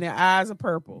white and the eyes are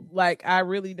purple. Like, I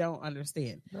really don't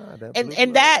understand.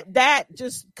 And that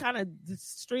just kind of the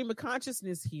stream of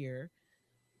consciousness here.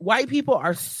 White people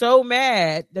are so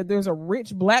mad that there's a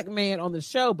rich black man on the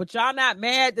show, but y'all not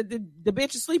mad that the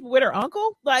bitch is sleeping with her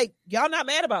uncle? Like, y'all not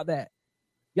mad about that.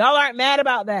 Y'all aren't mad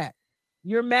about that.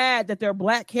 You're mad that there are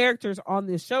black characters on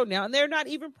this show now, and they're not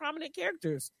even prominent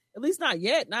characters. At least not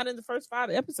yet. Not in the first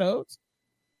 5 episodes.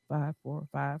 5.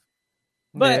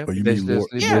 But that's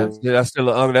still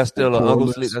an uncle. That's still an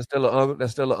uncle.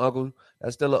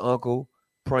 That's still an uncle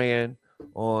preying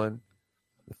on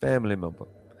the family member.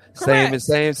 Correct.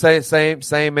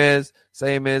 Same as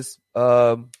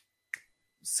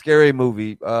scary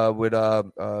movie with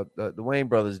the Wayne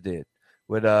brothers did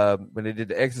with when they did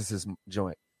the Exorcist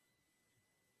joint.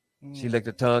 She licked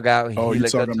her tongue out. He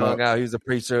licked her tongue out. He was a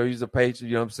preacher. He was a patron.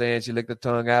 You know what I'm saying? She licked her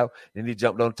tongue out. Then he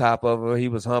jumped on top of her. He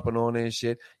was humping on her and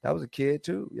shit. That was a kid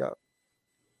too, y'all.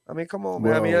 I mean, come on,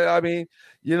 man. Well,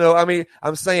 I mean,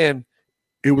 I'm saying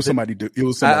it was somebody. It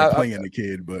was somebody playing the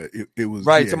kid, but it was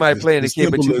right. Somebody playing the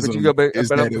kid, but you go back.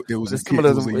 It was the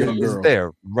symbolism is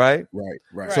there, right?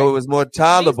 Right. So it was more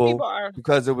tolerable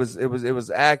because it was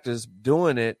actors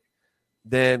doing it.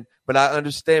 Then, but I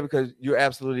understand because you're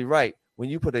absolutely right. When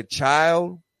you put a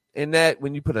child in that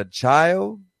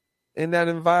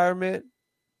environment,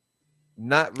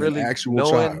 not really an actual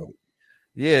knowing, child.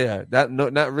 Yeah,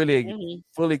 not really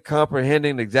fully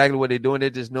comprehending exactly what they're doing. They're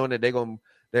just knowing that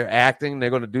they're acting, they're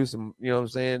gonna do some, you know what I'm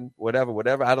saying,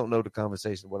 whatever. I don't know the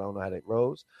conversation, but I don't know how that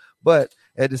rolls. But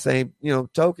at the same,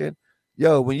 token,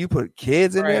 when you put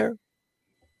kids in there,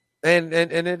 and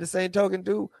at the same token,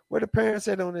 dude, where the parents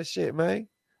at on this shit, man?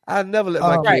 I never let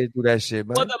my kids do that shit,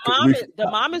 man. Well, the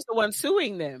mom is the one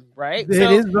suing them, right?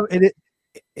 It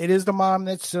is the mom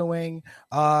that's suing.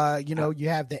 You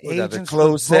have the agents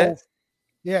for both.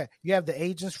 Yeah, you have the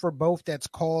agents for both that's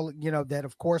called, that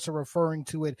of course are referring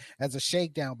to it as a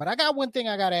shakedown. But I got one thing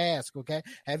I got to ask, okay?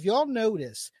 Have y'all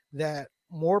noticed that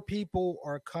more people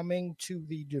are coming to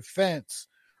the defense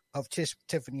of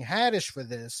Tiffany Haddish for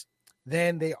this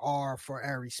than they are for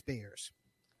Ari Spears?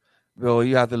 Well,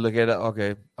 you have to look at it.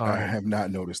 Okay, I have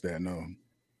not noticed that. No,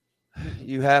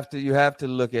 you have to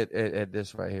look at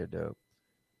this right here, though.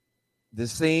 The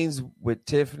scenes with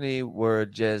Tiffany were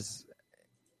just,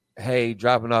 hey,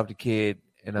 dropping off the kid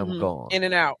and I'm gone, in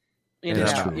and out,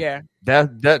 yeah. That's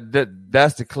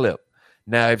the clip.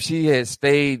 Now, if she had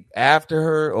stayed after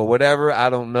her or whatever, I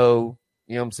don't know.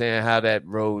 You know what I'm saying? How that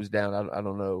rolls down, I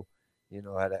don't know.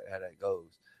 How that goes.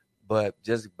 But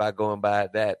just by going by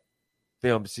that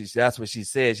film, that's what she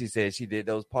said. She said she did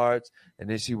those parts and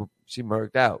then she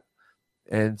murked out.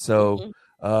 And so,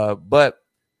 but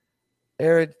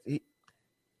Eric,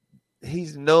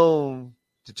 he's known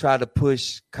to try to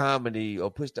push comedy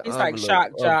or push the envelope. He's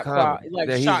like shock jock,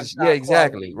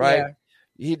 exactly, right? Yeah.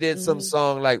 He did some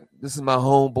song like "This Is My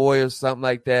Homeboy" or something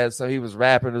like that. So he was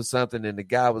rapping or something, and the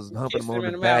guy was humping him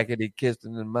on the back, and he kissed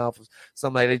him in the mouth, or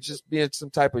something like that. Just being some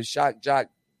type of shock jock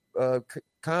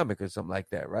comic or something like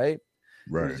that, right?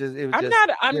 Right.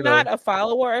 I'm not a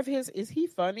follower of his. Is he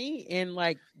funny in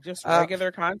like just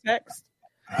regular context?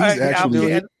 He's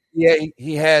actually. Yeah,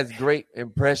 he has great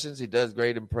impressions. He does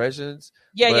great impressions.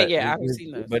 Yeah. I've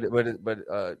seen those. But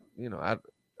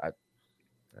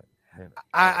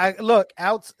I look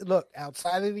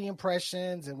outside of the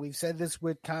impressions, and we've said this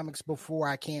with comics before.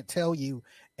 I can't tell you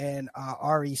an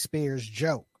Ari Spears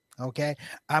joke. Okay,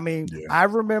 I mean, I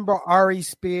remember Ari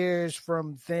Spears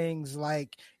from things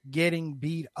like getting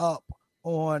beat up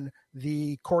on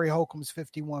the Corey Holcomb's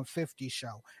 5150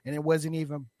 show, and it wasn't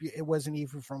even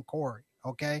from Corey.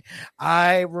 Okay,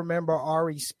 I remember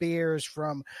Ari Spears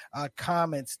from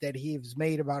comments that he's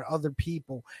made about other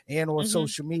people and on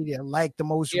social media, like the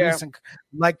most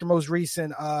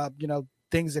recent,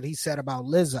 things that he said about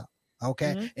Lizzo.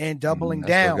 Okay, and doubling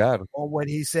down on what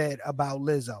he said about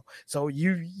Lizzo. So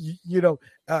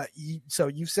so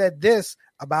you said this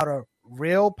about a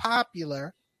real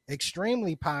popular,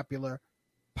 extremely popular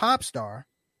pop star,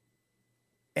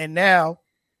 and now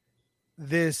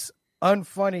this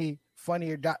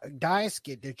funnier die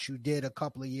skit that you did a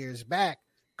couple of years back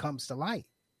comes to light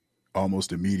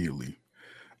almost immediately.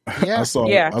 Yeah. I saw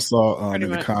in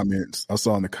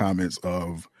the comments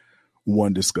of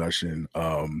one discussion,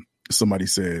 somebody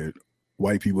said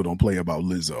white people don't play about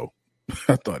Lizzo.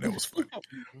 I thought that was funny.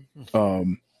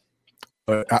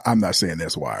 But I'm not saying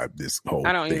that's why this whole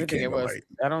I don't thing even think it was. light.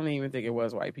 I don't even think it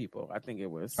was white people. I think it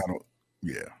was.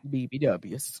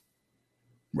 BBWs.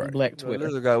 Right. Black Twitter.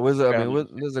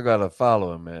 Lizzo got a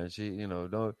following, man. She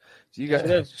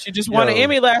just won an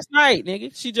Emmy last night,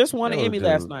 nigga. She just won an Emmy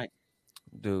last night.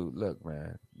 Dude, look,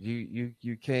 man.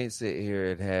 You can't sit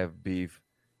here and have beef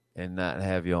and not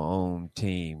have your own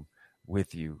team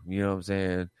with you. You know what I'm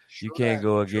saying? You can't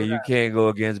go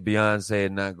against Beyonce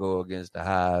and not go against the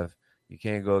Hive. You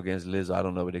can't go against Lizzo. I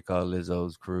don't know what they call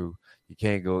Lizzo's crew. You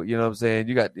can't go, you know what I'm saying?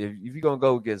 You got, if you're going to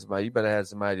go against somebody, you better have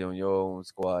somebody on your own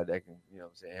squad that can, you know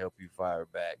what I'm saying, help you fire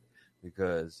back,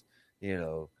 because, this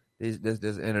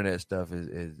internet stuff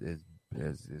is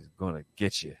going to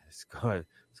get you. It's going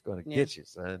to get you,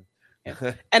 son.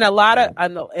 And a lot of,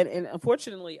 and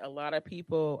unfortunately, a lot of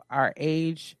people our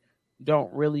age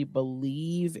don't really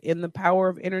believe in the power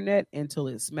of internet until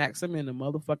it smacks them in the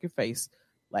motherfucking face.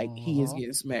 Like he is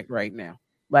getting smacked right now.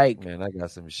 Like, man, I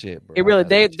got some shit, bro. It really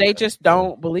they just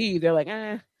don't believe. They're like,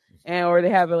 and or they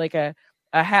have like a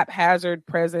haphazard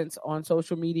presence on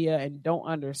social media and don't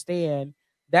understand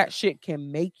that shit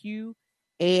can make you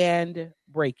and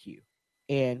break you.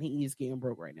 And he's getting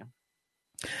broke right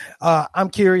now. I'm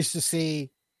curious to see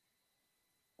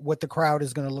what the crowd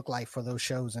is going to look like for those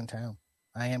shows in town.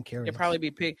 I am curious. It'll probably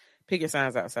be picket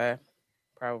signs outside.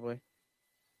 Probably.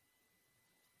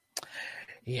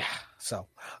 Yeah. So,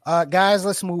 guys,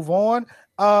 let's move on.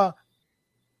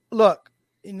 Look,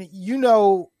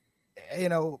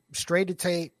 Straight to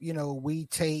Tape, we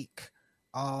take,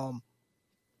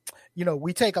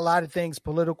 we take a lot of things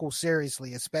political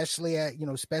seriously, especially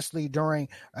especially during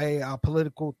a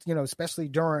political, especially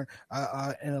during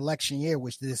an election year,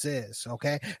 which this is,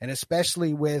 okay? And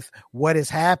especially with what has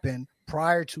happened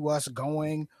prior to us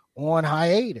going on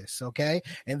hiatus, okay?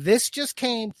 And this just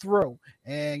came through,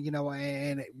 and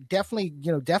and definitely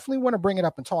want to bring it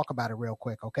up and talk about it real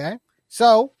quick, okay?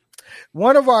 So,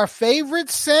 one of our favorite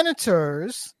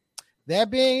senators, that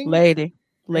being Lady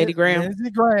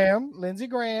Graham, Lindsey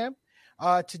Graham,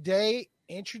 today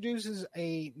introduces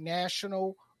a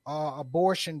national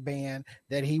abortion ban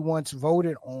that he once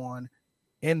voted on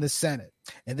in the Senate,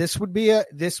 and this would be a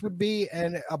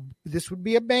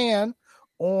ban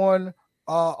on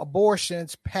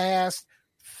abortions past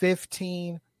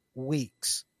 15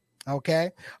 weeks.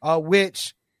 Okay,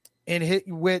 which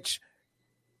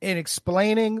in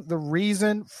explaining the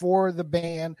reason for the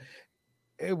ban,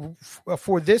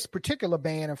 for this particular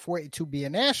ban and for it to be a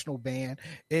national ban,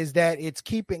 is that it's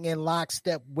keeping in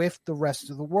lockstep with the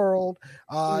rest of the world.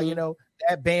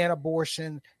 That ban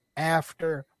abortion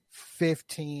after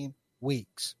 15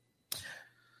 weeks.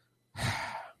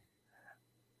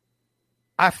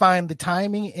 I find the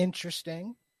timing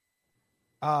interesting.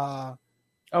 We're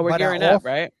gearing up,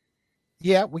 right?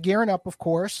 Yeah, we're gearing up, of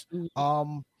course.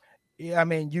 Mm-hmm. I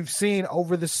mean, you've seen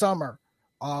over the summer,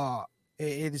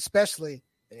 it especially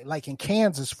like in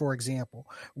Kansas, for example,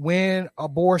 when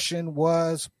abortion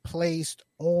was placed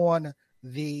on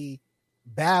the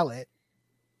ballot,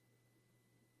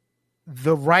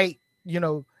 the right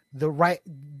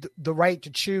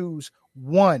to choose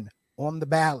won on the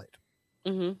ballot.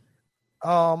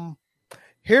 Mm-hmm.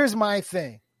 Here's my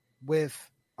thing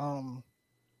with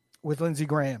Lindsey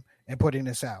Graham and putting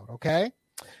this out, okay?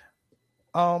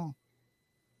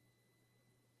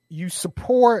 You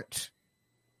support,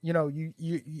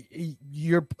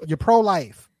 you're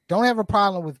pro-life. Don't have a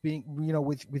problem with being,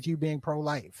 with you being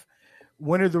pro-life.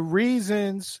 One of the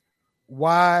reasons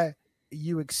why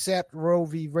you accept Roe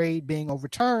v. Wade being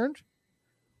overturned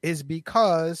is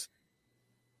because,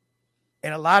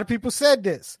 and a lot of people said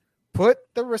this, put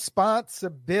the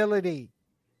responsibility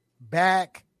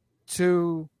back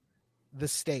to the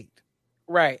state.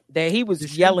 Right. That he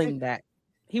was yelling that.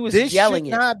 He was yelling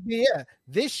it.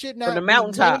 This should not from the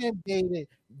mountaintop. Mandated.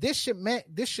 This should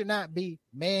not be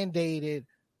mandated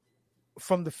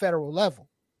from the federal level.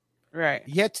 Right.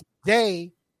 Yet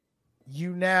today,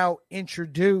 you now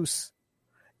introduce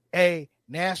a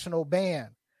national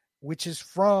ban, which is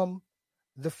from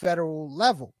the federal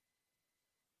level.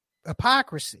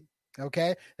 Hypocrisy.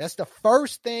 Okay. That's the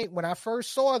first thing. When I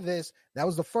first saw this, that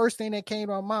was the first thing that came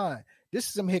to my mind. This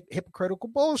is some hypocritical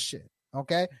bullshit.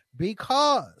 Okay.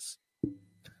 Because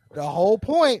the whole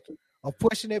point of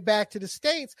pushing it back to the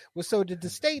states was so that the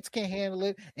states can handle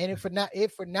it, and for not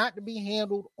to be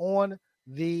handled on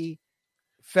the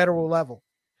federal level.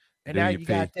 And now you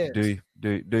got this. Do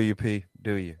you P?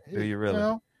 Do you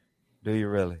really? Do you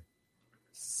really?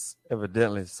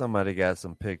 Evidently, somebody got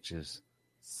some pictures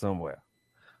somewhere.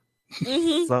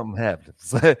 Mm-hmm. Something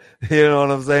happens. You know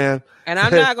what I'm saying? And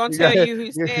I'm not going to tell you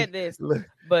who said this,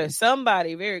 but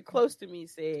somebody very close to me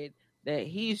said that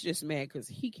he's just mad because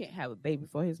he can't have a baby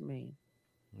for his man.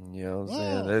 You know what I'm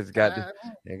saying? There's got to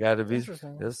be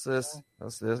this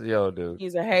yo, dude.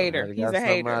 He's a hater. He's a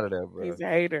hater. Out of there, bro. He's a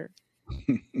hater.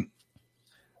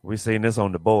 We seen this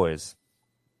on The Boys.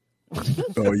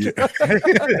 Oh yeah.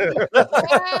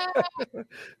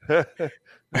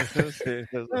 I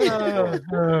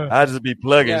just be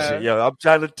plugging shit, yo. I'm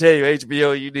trying to tell you,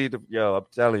 HBO, you need to, I'm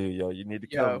telling you, you need to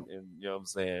come and, you know what I'm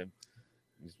saying?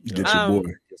 Get your boy.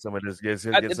 Get some of this. There's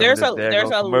a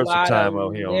lot time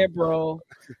of liberal.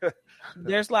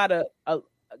 There's a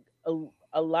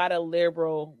lot of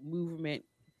liberal movement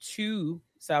to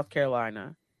South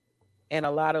Carolina, and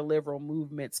a lot of liberal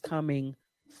movements coming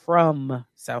from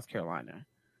South Carolina.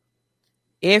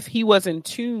 If he was in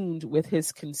tune with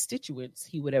his constituents,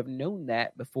 he would have known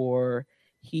that before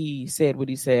he said what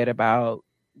he said about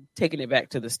taking it back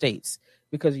to the states,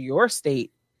 because your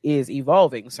state is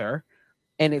evolving, sir.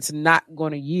 and it's not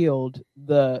going to yield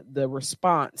the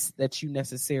response that you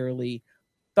necessarily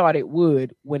thought it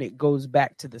would when it goes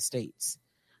back to the states.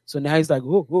 So now he's like,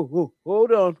 hold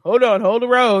the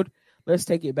road. Let's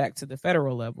take it back to the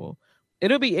federal level.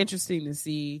 It'll be interesting to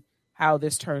see how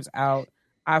this turns out.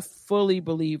 I fully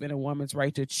believe in a woman's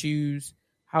right to choose.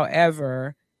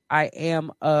 However, I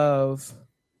am of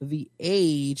the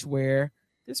age where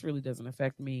this really doesn't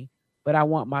affect me, but I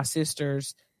want my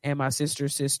sisters and my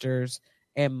sister's sisters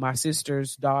and my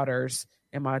sister's daughters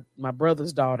and my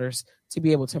brother's daughters to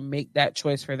be able to make that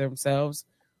choice for themselves.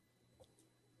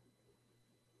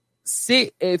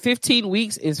 15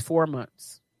 weeks is 4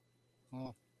 months.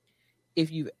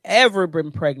 If you've ever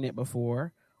been pregnant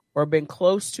before or been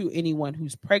close to anyone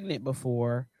who's pregnant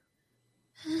before,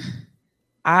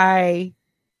 I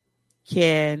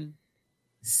can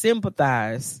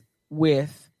sympathize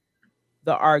with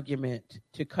the argument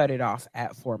to cut it off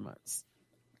at 4 months.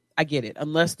 I get it.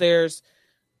 Unless there's,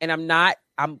 and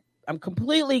I'm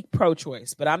completely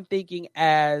pro-choice, but I'm thinking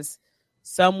as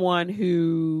someone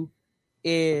who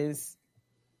is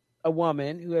a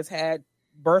woman who has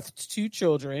birthed 2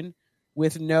 children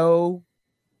with no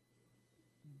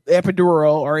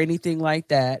epidural or anything like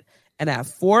that. And at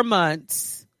 4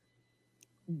 months,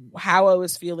 how I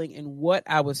was feeling and what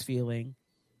I was feeling.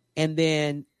 And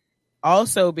then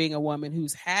also being a woman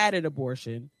who's had an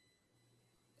abortion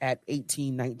at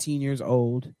 18, 19 years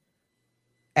old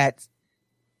at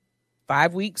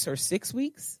 5 weeks or 6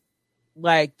 weeks.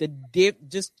 Like the dip,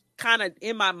 just kind of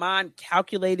in my mind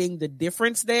calculating the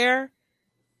difference there.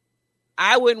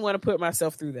 I wouldn't want to put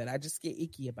myself through that. I just get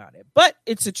icky about it. But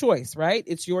it's a choice, right?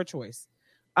 It's your choice.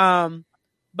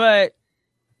 But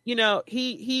you know,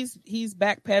 he's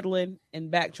backpedaling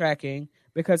and backtracking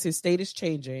because his state is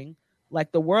changing,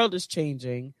 like the world is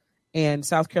changing, and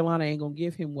South Carolina ain't gonna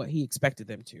give him what he expected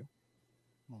them to.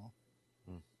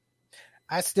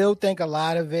 I still think a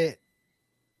lot of it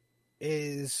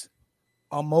is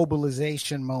a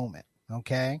mobilization moment.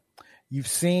 Okay, you've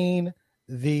seen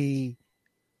the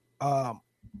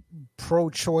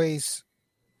pro-choice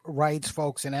rights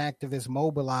folks and activists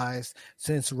mobilized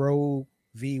since Roe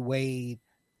v. Wade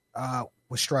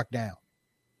was struck down,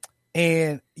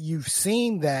 and you've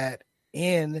seen that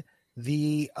in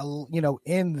the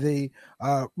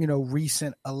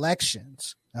recent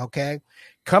elections. Okay,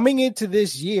 coming into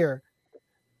this year,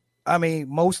 I mean,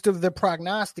 most of the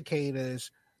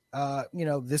prognosticators,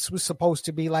 this was supposed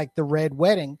to be like the red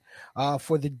wedding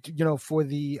for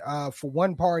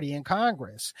one party in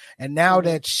Congress, and now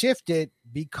that's shifted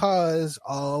because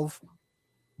of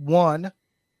one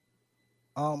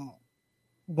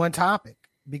topic,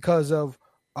 because of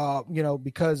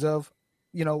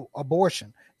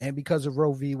abortion and because of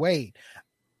Roe v. Wade.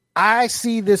 I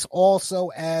see this also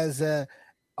as a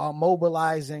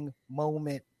mobilizing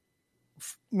moment.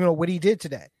 What he did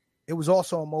today, it was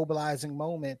also a mobilizing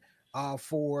moment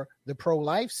for the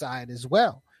pro-life side as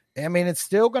well. I mean, it's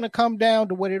still going to come down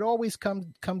to what it always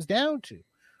comes down to: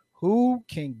 who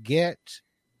can get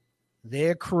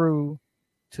their crew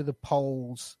to the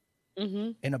polls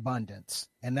in abundance,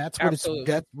 and that's what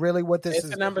that's really what this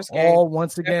is all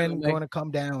once again going to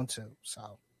come down to.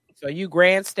 So you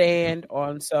grandstand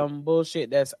on some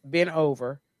bullshit that's been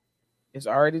over. It's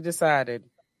already decided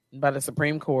by the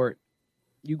Supreme Court.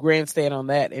 You grandstand on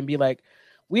that and be like,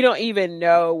 we don't even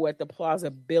know what the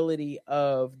plausibility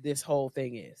of this whole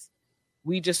thing is.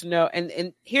 We just know.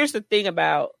 And here's the thing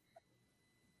about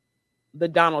the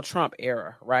Donald Trump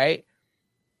era, right?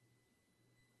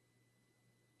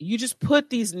 You just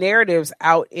put these narratives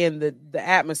out in the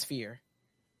atmosphere,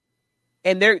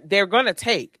 and they're going to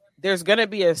take. There's going to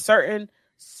be a certain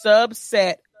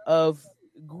subset of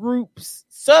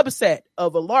a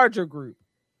larger group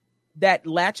that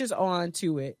latches on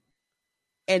to it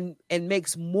and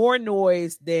makes more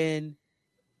noise than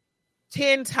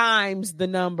 10 times the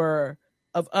number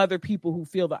of other people who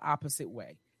feel the opposite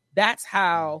way. That's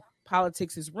how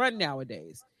politics is run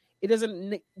nowadays. It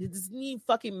doesn't even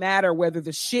fucking matter whether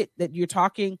the shit that you're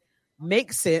talking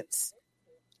makes sense,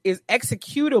 is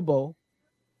executable,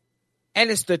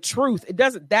 and it's the truth.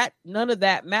 None of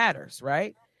that matters,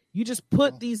 right? You just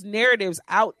put these narratives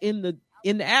out in the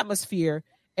atmosphere,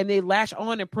 and they latch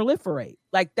on and proliferate.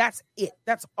 Like, that's it.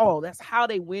 That's all. That's how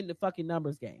they win the fucking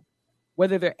numbers game.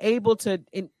 Whether they're able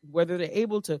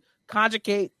to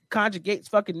conjugate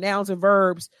fucking nouns and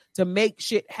verbs to make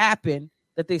shit happen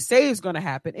that they say is going to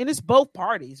happen. And it's both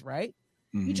parties, right?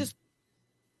 Mm-hmm. You just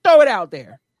throw it out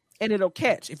there and it'll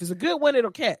catch. If it's a good one,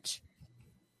 it'll catch.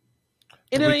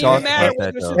 It doesn't even matter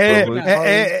what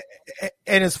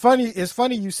And it's funny. It's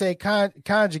funny you say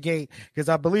conjugate because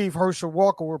I believe Herschel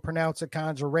Walker will pronounce it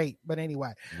conjurate. But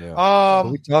anyway,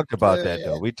 we talked about that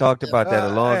though. We talked about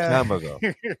that a long time ago.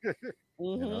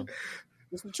 Look,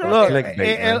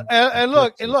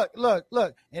 and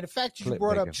look. And the fact you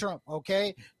brought up Trump,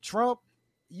 okay? Trump,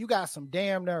 you got some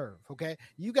damn nerve, okay?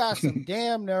 You got some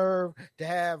damn nerve to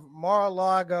have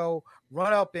Mar-a-Lago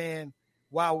run up in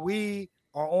while we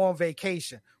are on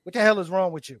vacation. What the hell is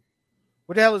wrong with you?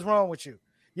 What the hell is wrong with you?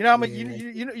 You know how much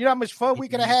you know how much fun we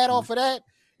could have had off of that?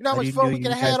 You know how much fun we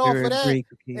could have had off of that?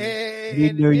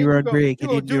 You knew you were on break. You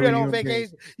gonna do that on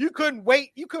vacation? You couldn't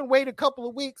wait. You couldn't wait a couple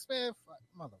of weeks, man. Fuck,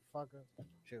 motherfucker.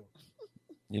 Chill.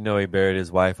 You know he buried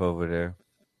his wife over there,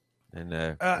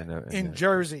 in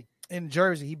Jersey. In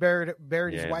Jersey, he buried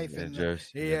his wife in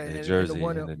Jersey. In Jersey.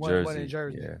 One in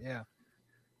Jersey. Yeah.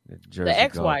 The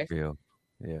ex-wife.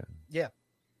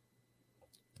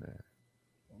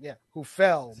 Yeah, who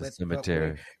fell the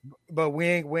cemetery. But we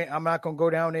ain't. I'm not gonna go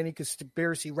down any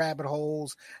conspiracy rabbit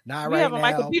holes. Not we right have a now.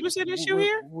 Michael Peterson issue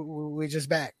here. We just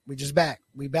back. We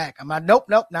back. I'm not. Nope.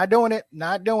 Not doing it.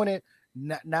 Not gonna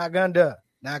do.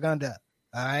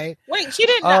 All right. Wait, she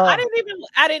didn't. I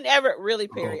didn't ever really,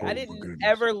 Perry. I didn't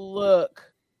ever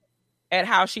look at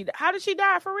how did she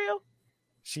die for real?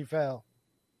 She fell.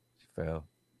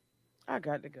 I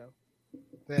got to go.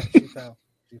 Yeah, she fell.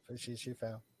 She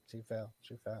fell.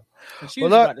 She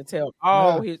was about to tell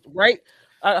his right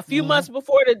a few months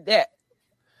before the death.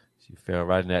 She fell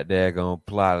right in that daggone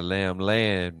plot of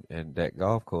land and that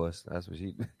golf course. That's what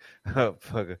she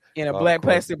in a black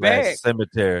plastic bag.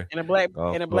 Cemetery. In a black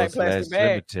plastic bag.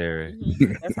 Cemetery.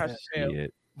 That's how she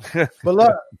fell. But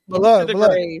look.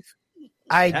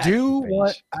 I do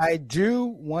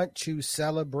want to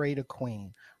celebrate a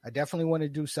queen. I definitely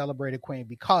want to celebrate a queen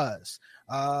because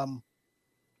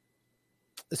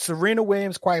Serena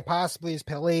Williams quite possibly has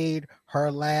played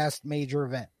her last major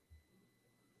event.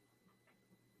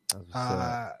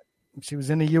 She was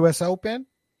in the U.S. Open.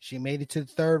 She made it to the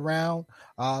third round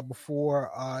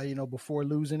before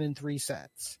losing in 3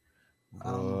 sets.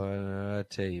 Boy, I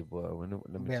tell you, boy. Let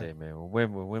me tell you, man.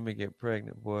 When women get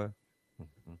pregnant, boy.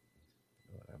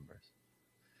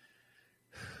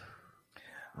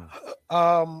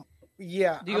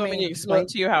 Yeah. Do you want me to explain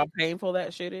to you how painful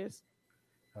that shit is?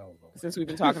 Since we've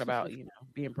been talking about,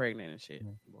 being pregnant and shit,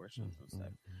 abortions and stuff.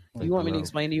 Do you want me to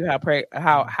explain to you how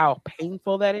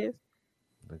painful that is?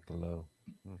 Low.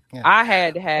 Yeah. I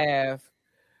had to have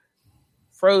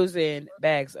frozen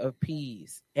bags of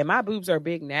peas, and my boobs are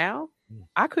big now.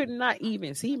 I could not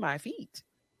even see my feet.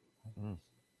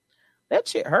 That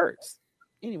shit hurts.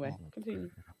 Anyway, continue.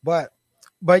 But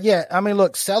yeah, I mean,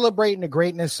 look, celebrating the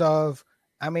greatness of.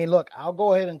 I mean, look, I'll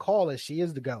go ahead and call it. She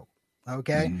is the GOAT.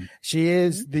 Okay. Mm-hmm. She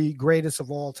is the greatest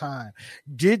of all time.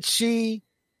 Did she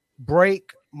tie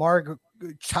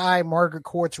Margaret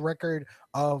Court's record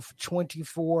of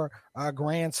 24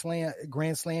 Grand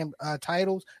Slam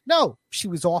titles? No, she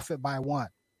was off it by 1.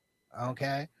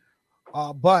 Okay.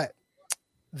 But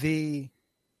the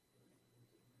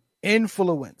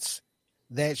influence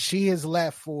that she has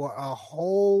left for a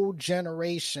whole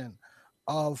generation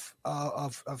of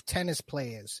tennis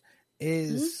players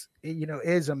is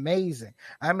is amazing.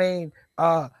 I mean,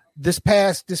 this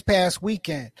past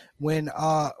weekend when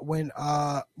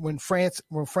Frances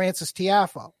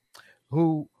Tiafoe,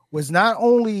 who was not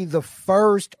only the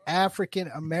first African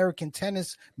American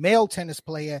male tennis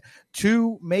player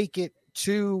to make it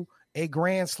to a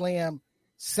Grand Slam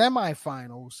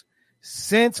semifinals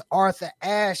since Arthur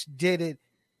Ashe did it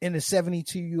in the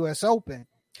 72 U.S. Open.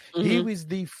 Mm-hmm. He was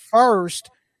the first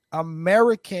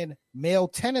American male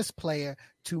tennis player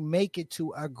to make it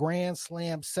to a Grand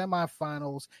Slam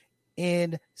semifinals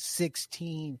in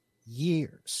 16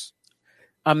 years.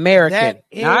 American,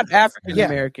 not African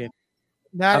American.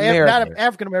 Not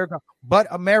African American, but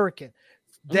American.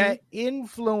 Mm-hmm. That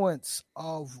influence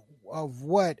of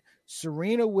what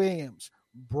Serena Williams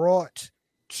brought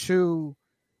to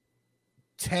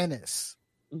tennis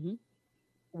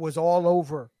was all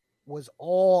over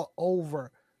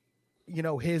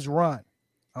his run.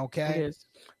 Okay.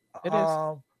 It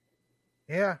is.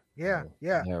 Yeah.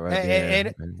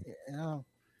 Right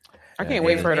I can't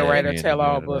wait for her to write a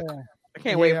tell-all book. I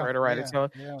can't wait for her to write a tell.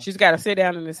 Yeah. She's got to sit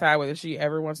down and decide whether she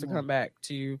ever wants to come back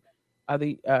to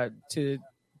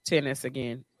tennis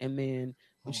again, and then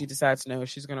when she decides no,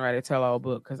 she's going to write a tell-all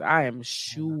book, because I am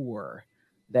sure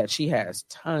that she has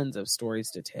tons of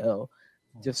stories to tell,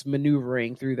 just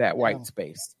maneuvering through that white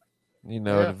space.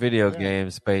 The video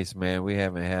game space, man, we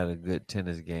haven't had a good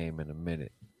tennis game in a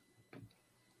minute.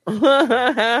 You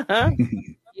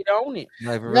condone it.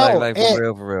 Like for real,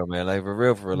 man. Like for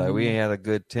real. Like we ain't had a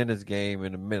good tennis game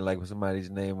in a minute. Like with somebody's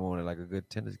name on it, like a good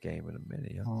tennis game in a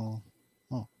minute. Yo.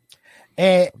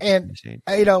 And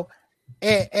you know,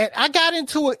 and I got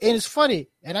into it, and it's funny,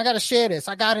 and I got to share this.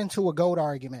 I got into a GOAT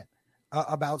argument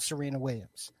about Serena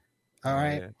Williams. All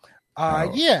right.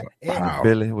 Yeah.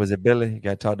 Billy, was it Billy? You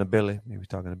got to talk to Billy. He was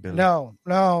talking to Billy. No.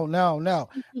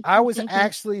 I was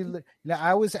actually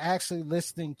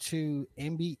listening to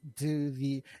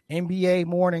the NBA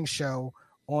morning show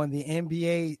on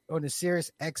the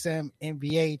Sirius XM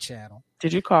NBA channel.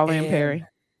 Did you call in, Perry?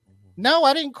 No,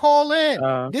 I didn't call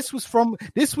in. This was from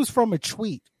a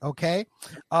tweet. Okay.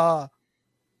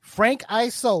 Frank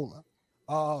Isola,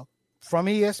 from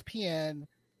ESPN,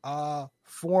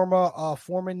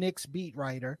 former Knicks beat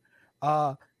writer,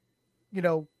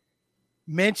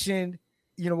 mentioned,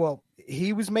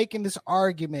 he was making this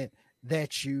argument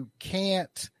that you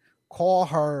can't call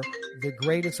her the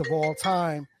greatest of all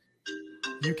time.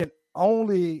 You can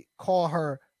only call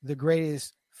her the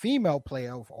greatest female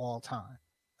player of all time.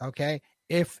 Okay.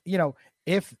 If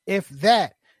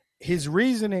that, his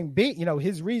reasoning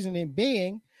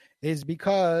being is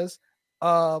because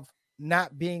of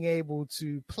not being able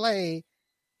to play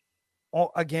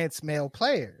against male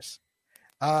players.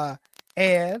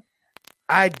 And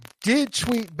I did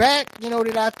tweet back,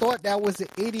 that I thought that was an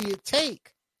idiot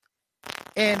take.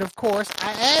 And of course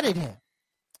I added him.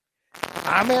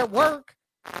 I'm at work.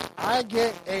 I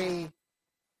get a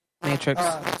Matrix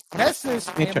message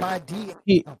in my DM.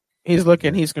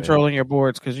 He's controlling your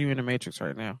boards because you're in the Matrix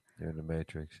right now. You're in the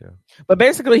Matrix, yeah. But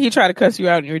basically, he tried to cuss you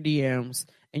out in your DMs,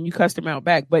 and you cussed him out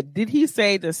back. But did he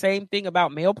say the same thing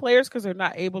about male players because they're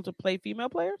not able to play female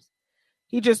players?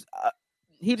 He just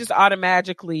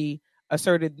automatically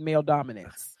asserted male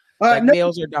dominance.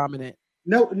 Males are dominant.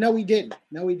 No, he didn't.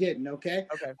 Okay.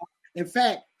 In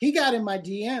fact, he got in my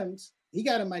DMs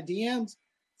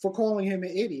for calling him an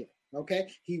idiot. Okay,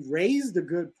 he raised a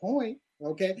good point.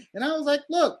 Okay, and I was like,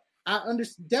 look, I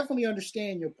definitely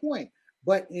understand your point,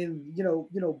 but in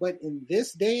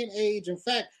this day and age, in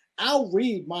fact, I'll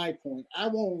read my point. I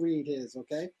won't read his.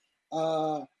 Okay,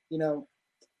 one,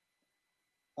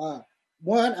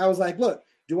 I was like, look,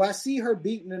 do I see her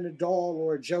beating Nadal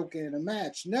or Joker in a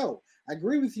match? No, I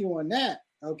agree with you on that.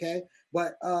 Okay,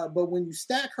 but when you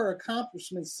stack her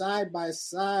accomplishments side by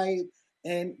side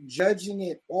and judging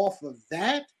it off of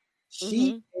that,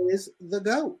 she is the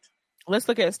GOAT. Let's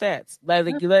look at stats.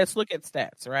 Let's look at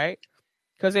stats, right?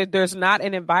 Because there's not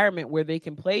an environment where they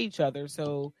can play each other.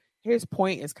 So his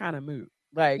point is kind of moot.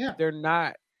 They're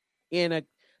not in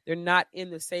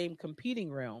the same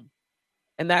competing realm,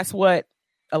 and that's what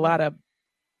a lot of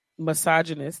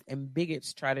misogynists and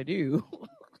bigots try to do.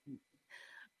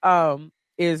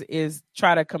 Is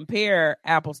try to compare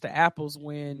apples to apples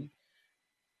when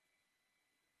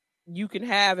you can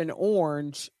have an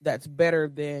orange that's better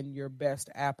than your best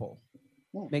apple.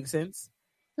 Make sense?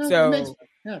 So whatever.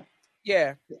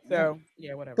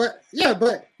 But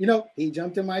he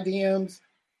jumped in my DMs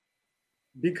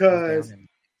because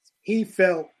he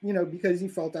felt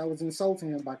I was insulting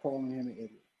him by calling him an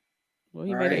idiot. Well,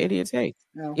 he made an idiot take.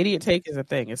 No. Idiot take is a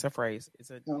thing. It's a phrase.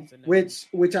 It's a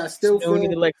which I still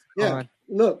feel. Yeah.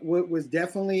 Look, what was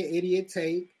definitely an idiot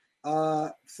take.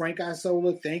 Frank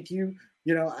Isola, thank you.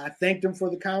 I thanked him for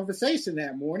the conversation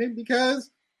that morning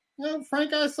because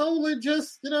Frank Isola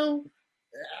just,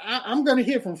 I'm going to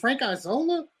hear from Frank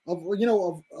Isola of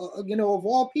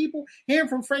all people. Hearing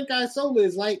from Frank Isola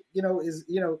is like,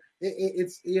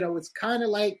 it's kind of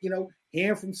like,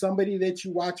 hearing from somebody that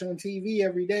you watch on TV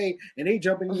every day and they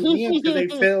jump in the DMs because they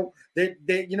feel that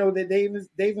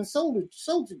they've insulted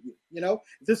you. If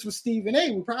this was Stephen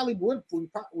A, we probably would have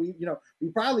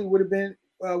been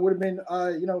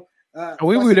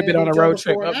we would have been on a road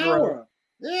trip for an hour.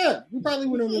 Yeah, we probably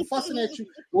would have been fussing at you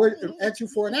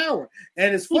for an hour.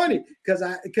 And it's funny because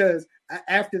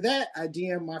after that I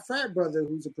DM'd my frat brother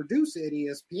who's a producer at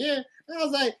ESPN. And I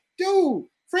was like, dude,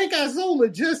 Frank Isola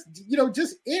just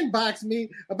inboxed me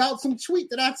about some tweet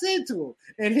that I said to him,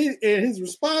 and his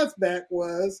response back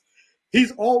was,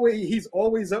 he's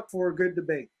always up for a good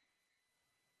debate.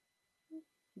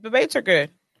 Debates are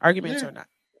good. Arguments are not.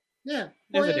 Yeah,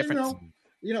 there's a difference.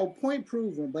 Point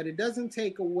proven, but it doesn't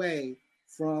take away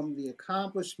from the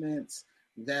accomplishments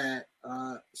that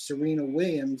Serena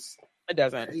Williams. It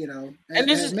doesn't. And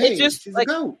this is it's just like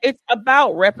it's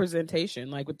about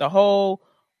representation, like with the whole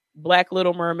Black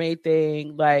Little Mermaid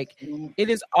thing. Like it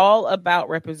is all about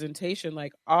representation.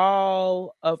 Like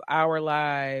all of our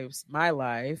lives, my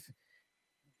life,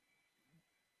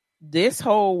 this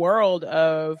whole world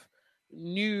of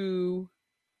new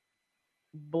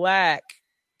Black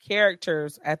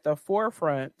characters at the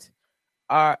forefront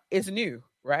is new,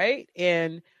 right?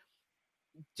 And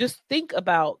just think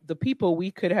about the people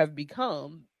we could have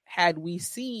become had we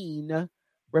seen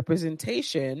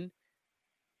representation.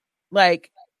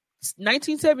 Like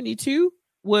 1972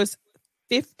 was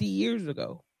 50 years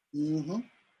ago.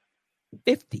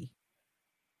 50.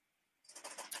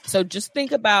 So just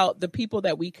think about the people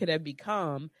that we could have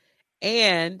become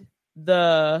and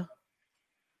the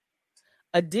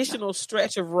additional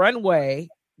stretch of runway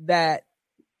that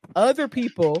other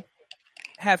people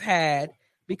have had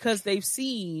because they've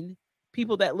seen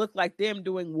people that look like them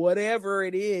doing whatever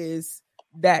it is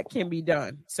that can be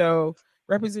done. So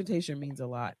representation means a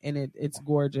lot, and it's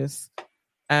gorgeous.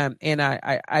 And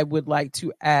I would like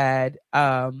to add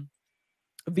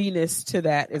Venus to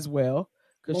that as well,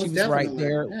 because she was right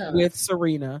there with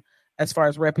Serena as far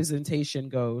as representation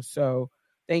goes. So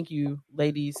thank you,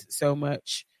 ladies, so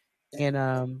much.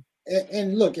 And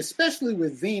look, especially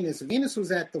with Venus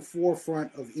was at the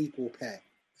forefront of equal pay.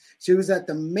 She was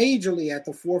majorly at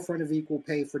the forefront of equal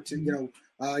pay for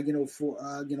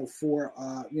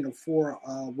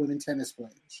women tennis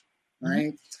players,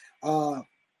 right?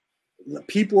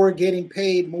 People are getting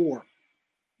paid more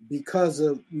because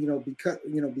of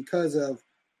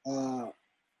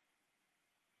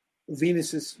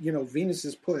Venus's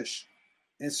push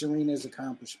and Serena's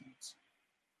accomplishments.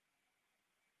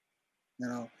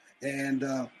 Now,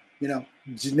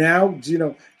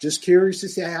 just curious to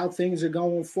see how things are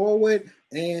going forward,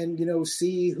 and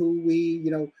see who we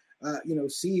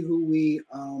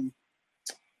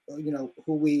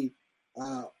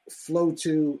flow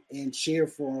to and cheer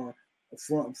for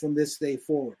from this day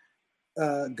forward.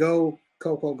 Go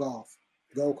Coco Golf,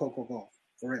 for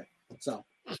real. So,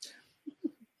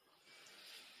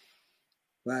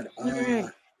 but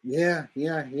yeah.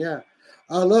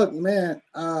 Look, man.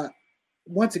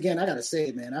 Once again, I gotta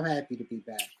say, man, I'm happy to be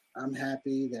back. I'm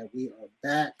happy that we are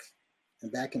back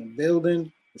and back in the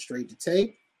building. Straight to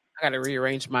tape. I gotta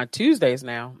rearrange my Tuesdays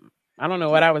now. I don't know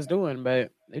what I was doing,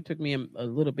 but it took me a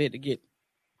little bit to get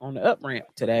on the up ramp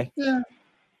today. Yeah.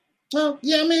 Well,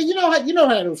 yeah. I mean, you know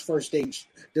how those first days.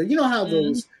 You know how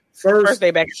those first day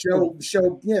back show.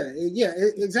 Yeah,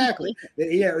 exactly.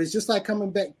 Yeah, it's just like coming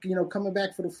back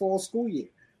for the fall school year.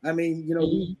 I mean,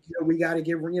 we got to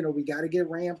get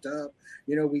ramped up.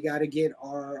 We got to get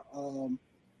our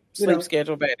sleep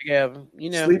schedule back together.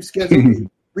 Sleep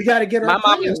schedule. We got to get my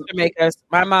mama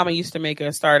used to make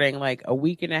us starting like a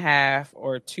week and a half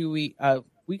or 2 week, a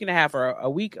week and a half or a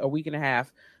week and a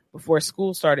half before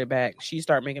school started back. She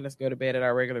started making us go to bed at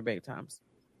our regular bedtimes,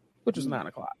 which was 9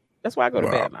 o'clock. That's why I go to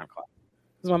bed at 9 o'clock,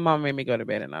 because my mom made me go to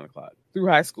bed at 9 o'clock through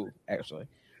high school, actually.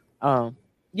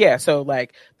 Yeah, so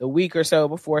like the week or so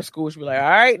before school, she'd be like, all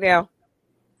right now.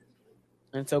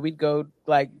 And so we'd go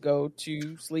to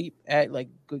sleep at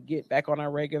get back on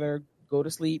our regular, go to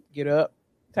sleep, get up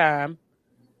time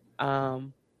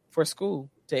for school,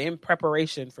 in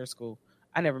preparation for school.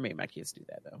 I never made my kids do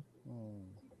that though.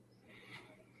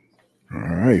 All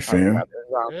right, fam.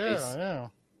 Yeah.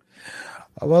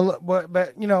 Well,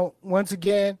 but once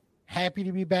again, happy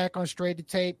to be back on Straight to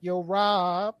Tape. Yo,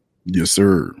 Rob. Yes,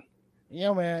 sir.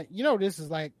 Yeah, man. This is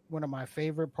like one of my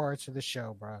favorite parts of the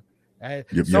show, bro.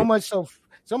 Much so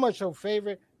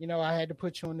favorite. I had to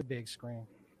put you on the big screen.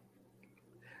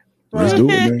 Let's do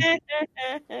it,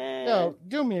 man. Yo,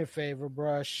 do me a favor,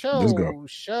 bro.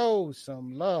 Show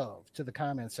some love to the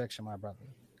comment section, my brother.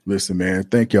 Listen, man.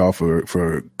 Thank y'all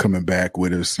for coming back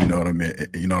with us. You know what I mean?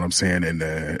 You know what I'm saying,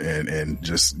 and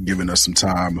just giving us some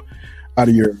time out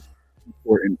of your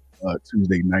important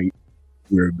Tuesday night.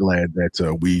 We're glad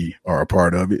that we are a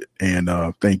part of it, and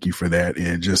thank you for that.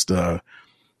 And just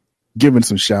giving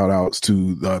some shout outs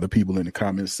to the people in the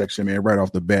comments section, man. Right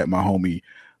off the bat, my homie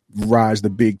Raj the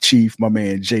Big Chief, my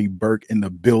man Jay Burke in the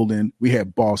building. We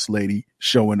had Boss Lady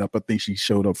showing up. I think she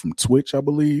showed up from Twitch, I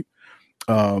believe.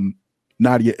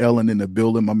 Nadia Ellen in the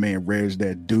building. My man Reg,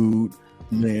 that dude.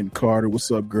 Lynn Carter, what's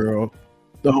up, girl?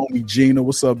 The homie Gina,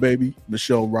 what's up, baby?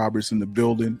 Michelle Roberts in the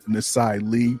building. Nasai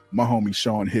Lee, my homie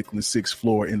Sean Hicklin, 6th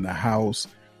floor in the house.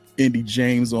 Indy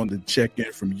James on the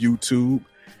check-in from YouTube.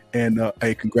 And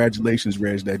hey, congratulations,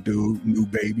 Reg, that dude, new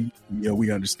baby.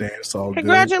 We understand. It's all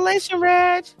congratulations, good.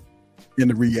 Reg. In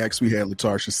the reacts, we had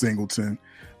Latarsha Singleton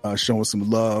showing some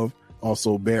love.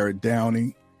 Also, Barrett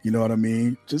Downing. You know what I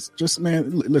mean? Just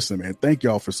man, listen, man. Thank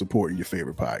y'all for supporting your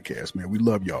favorite podcast, man. We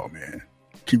love y'all, man.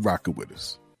 Keep rocking with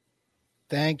us.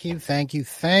 Thank you.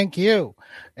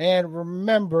 And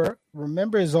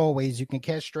remember as always, you can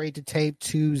catch Straight to Tape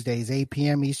Tuesdays, 8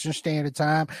 p.m. Eastern Standard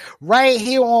Time, right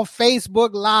here on Facebook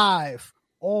Live,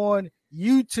 on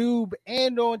YouTube,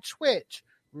 and on Twitch.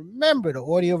 Remember, the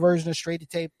audio version of Straight to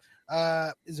Tape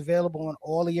is available on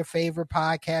all of your favorite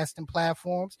podcasting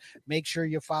platforms. Make sure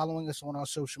you're following us on our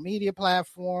social media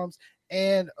platforms.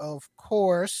 And, of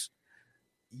course,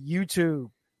 YouTube,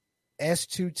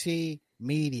 S2T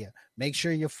Media. Make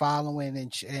sure you're following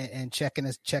and checking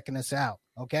us out.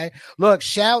 Okay. Look,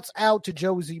 shouts out to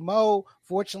Josie Mo.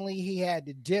 Fortunately, he had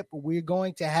to dip, but we're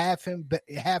going to have him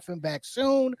back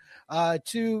soon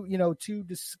to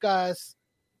discuss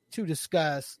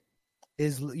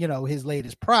his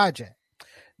latest project.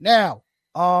 Now,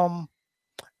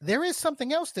 there is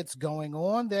something else that's going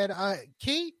on that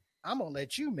Key, I'm gonna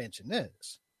let you mention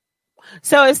this.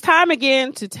 So it's time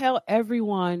again to tell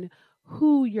everyone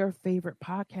who your favorite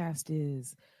podcast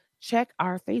is. Check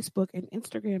our Facebook and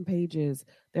Instagram pages.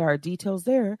 There are details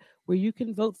there where you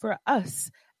can vote for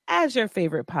us as your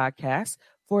favorite podcast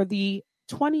for the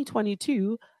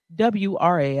 2022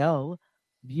 WRAL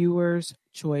Viewers'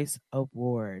 Choice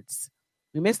Awards.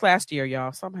 We missed last year,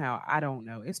 y'all. Somehow, I don't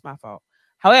know. It's my fault.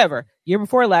 However, year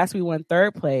before last, we won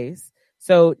 3rd place.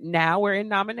 So now we're in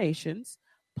nominations.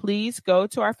 Please go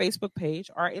to our Facebook page,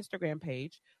 our Instagram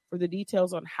page, for the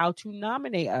details on how to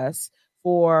nominate us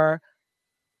for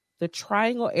the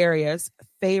Triangle Area's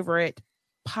favorite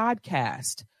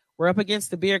podcast. We're up against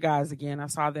the Beer Guys again. I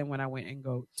saw them when I went and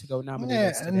go nominate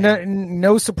us today.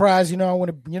 No surprise. I want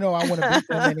to beat them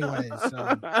anyway.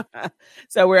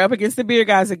 So we're up against the Beer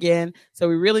Guys again. So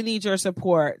we really need your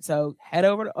support. So head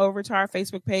over to our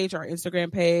Facebook page, our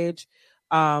Instagram page,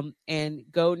 and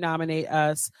go nominate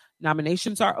us.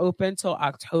 Nominations are open till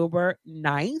October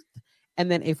 9th.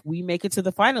 And then if we make it to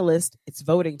the finalist, it's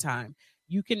voting time.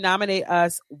 You can nominate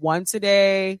us once a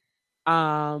day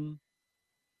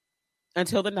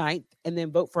until the 9th, and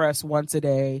then vote for us once a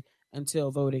day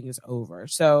until voting is over.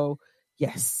 So,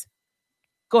 yes,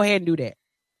 go ahead and do that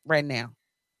right now.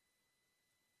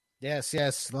 Yes.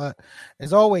 As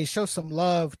always, show some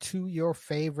love to your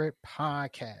favorite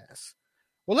podcast.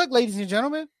 Well, look, ladies and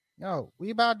gentlemen, we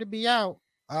about to be out.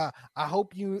 I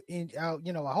hope you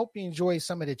enjoy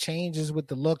some of the changes with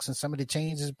the looks and some of the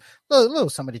changes,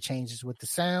 some of the changes with the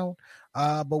sound.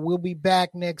 But we'll be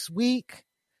back next week.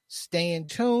 Stay in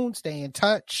tune, stay in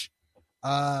touch,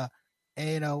 and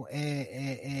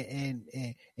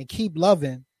keep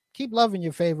loving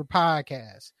your favorite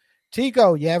podcast.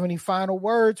 Tico, you have any final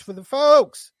words for the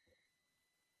folks?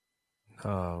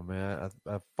 Oh man,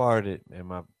 I farted and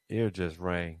my ear just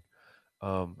rang.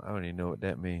 I don't even know what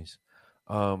that means.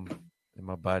 And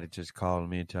my body just calling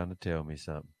me and trying to tell me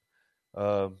something.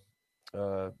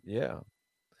 Yeah.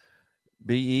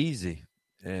 Be easy.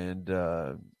 And,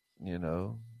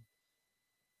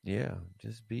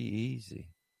 just be easy.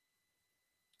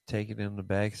 Take it in the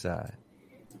backside.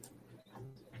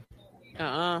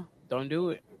 Don't do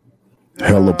it.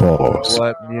 Hella pause.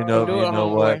 What? You know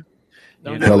what?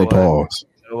 Hella pause.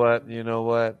 You know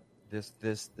what? This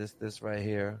right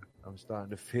here, I'm starting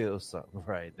to feel something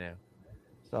right now.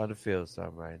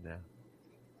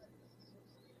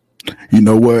 You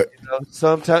know what?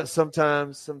 Sometimes,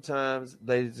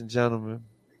 ladies and gentlemen,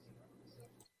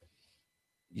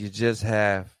 you just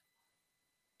have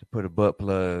to put a butt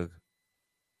plug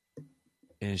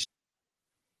in.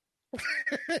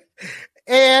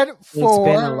 And for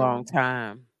it's been a long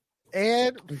time.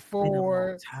 And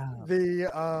for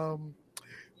the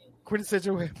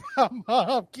quintessential hip hop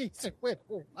mom, Keisha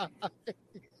Whittle.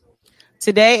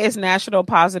 Today is National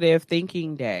Positive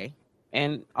Thinking Day.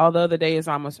 And although the day is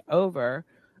almost over,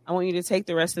 I want you to take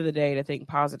the rest of the day to think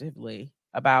positively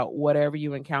about whatever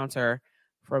you encounter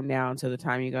from now until the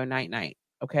time you go night-night.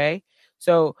 Okay?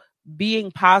 So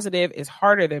being positive is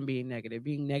harder than being negative.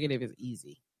 Being negative is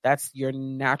easy. That's your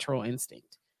natural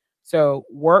instinct. So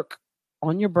work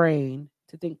on your brain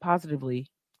to think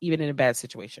positively, even in a bad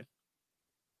situation.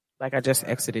 Like I just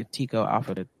exited Tico off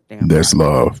of the damn. That's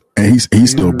love, and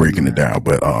he's still breaking it down.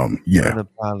 But yeah.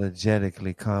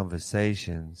 Unapologetically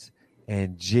conversations,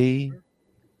 and G,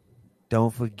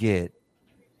 don't forget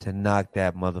to knock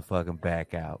that motherfucking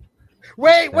back out.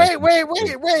 Wait.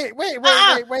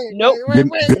 Nope.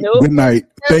 Good night.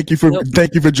 Thank you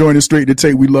for joining Straight to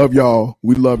Tape. We love y'all.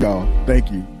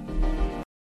 Thank you.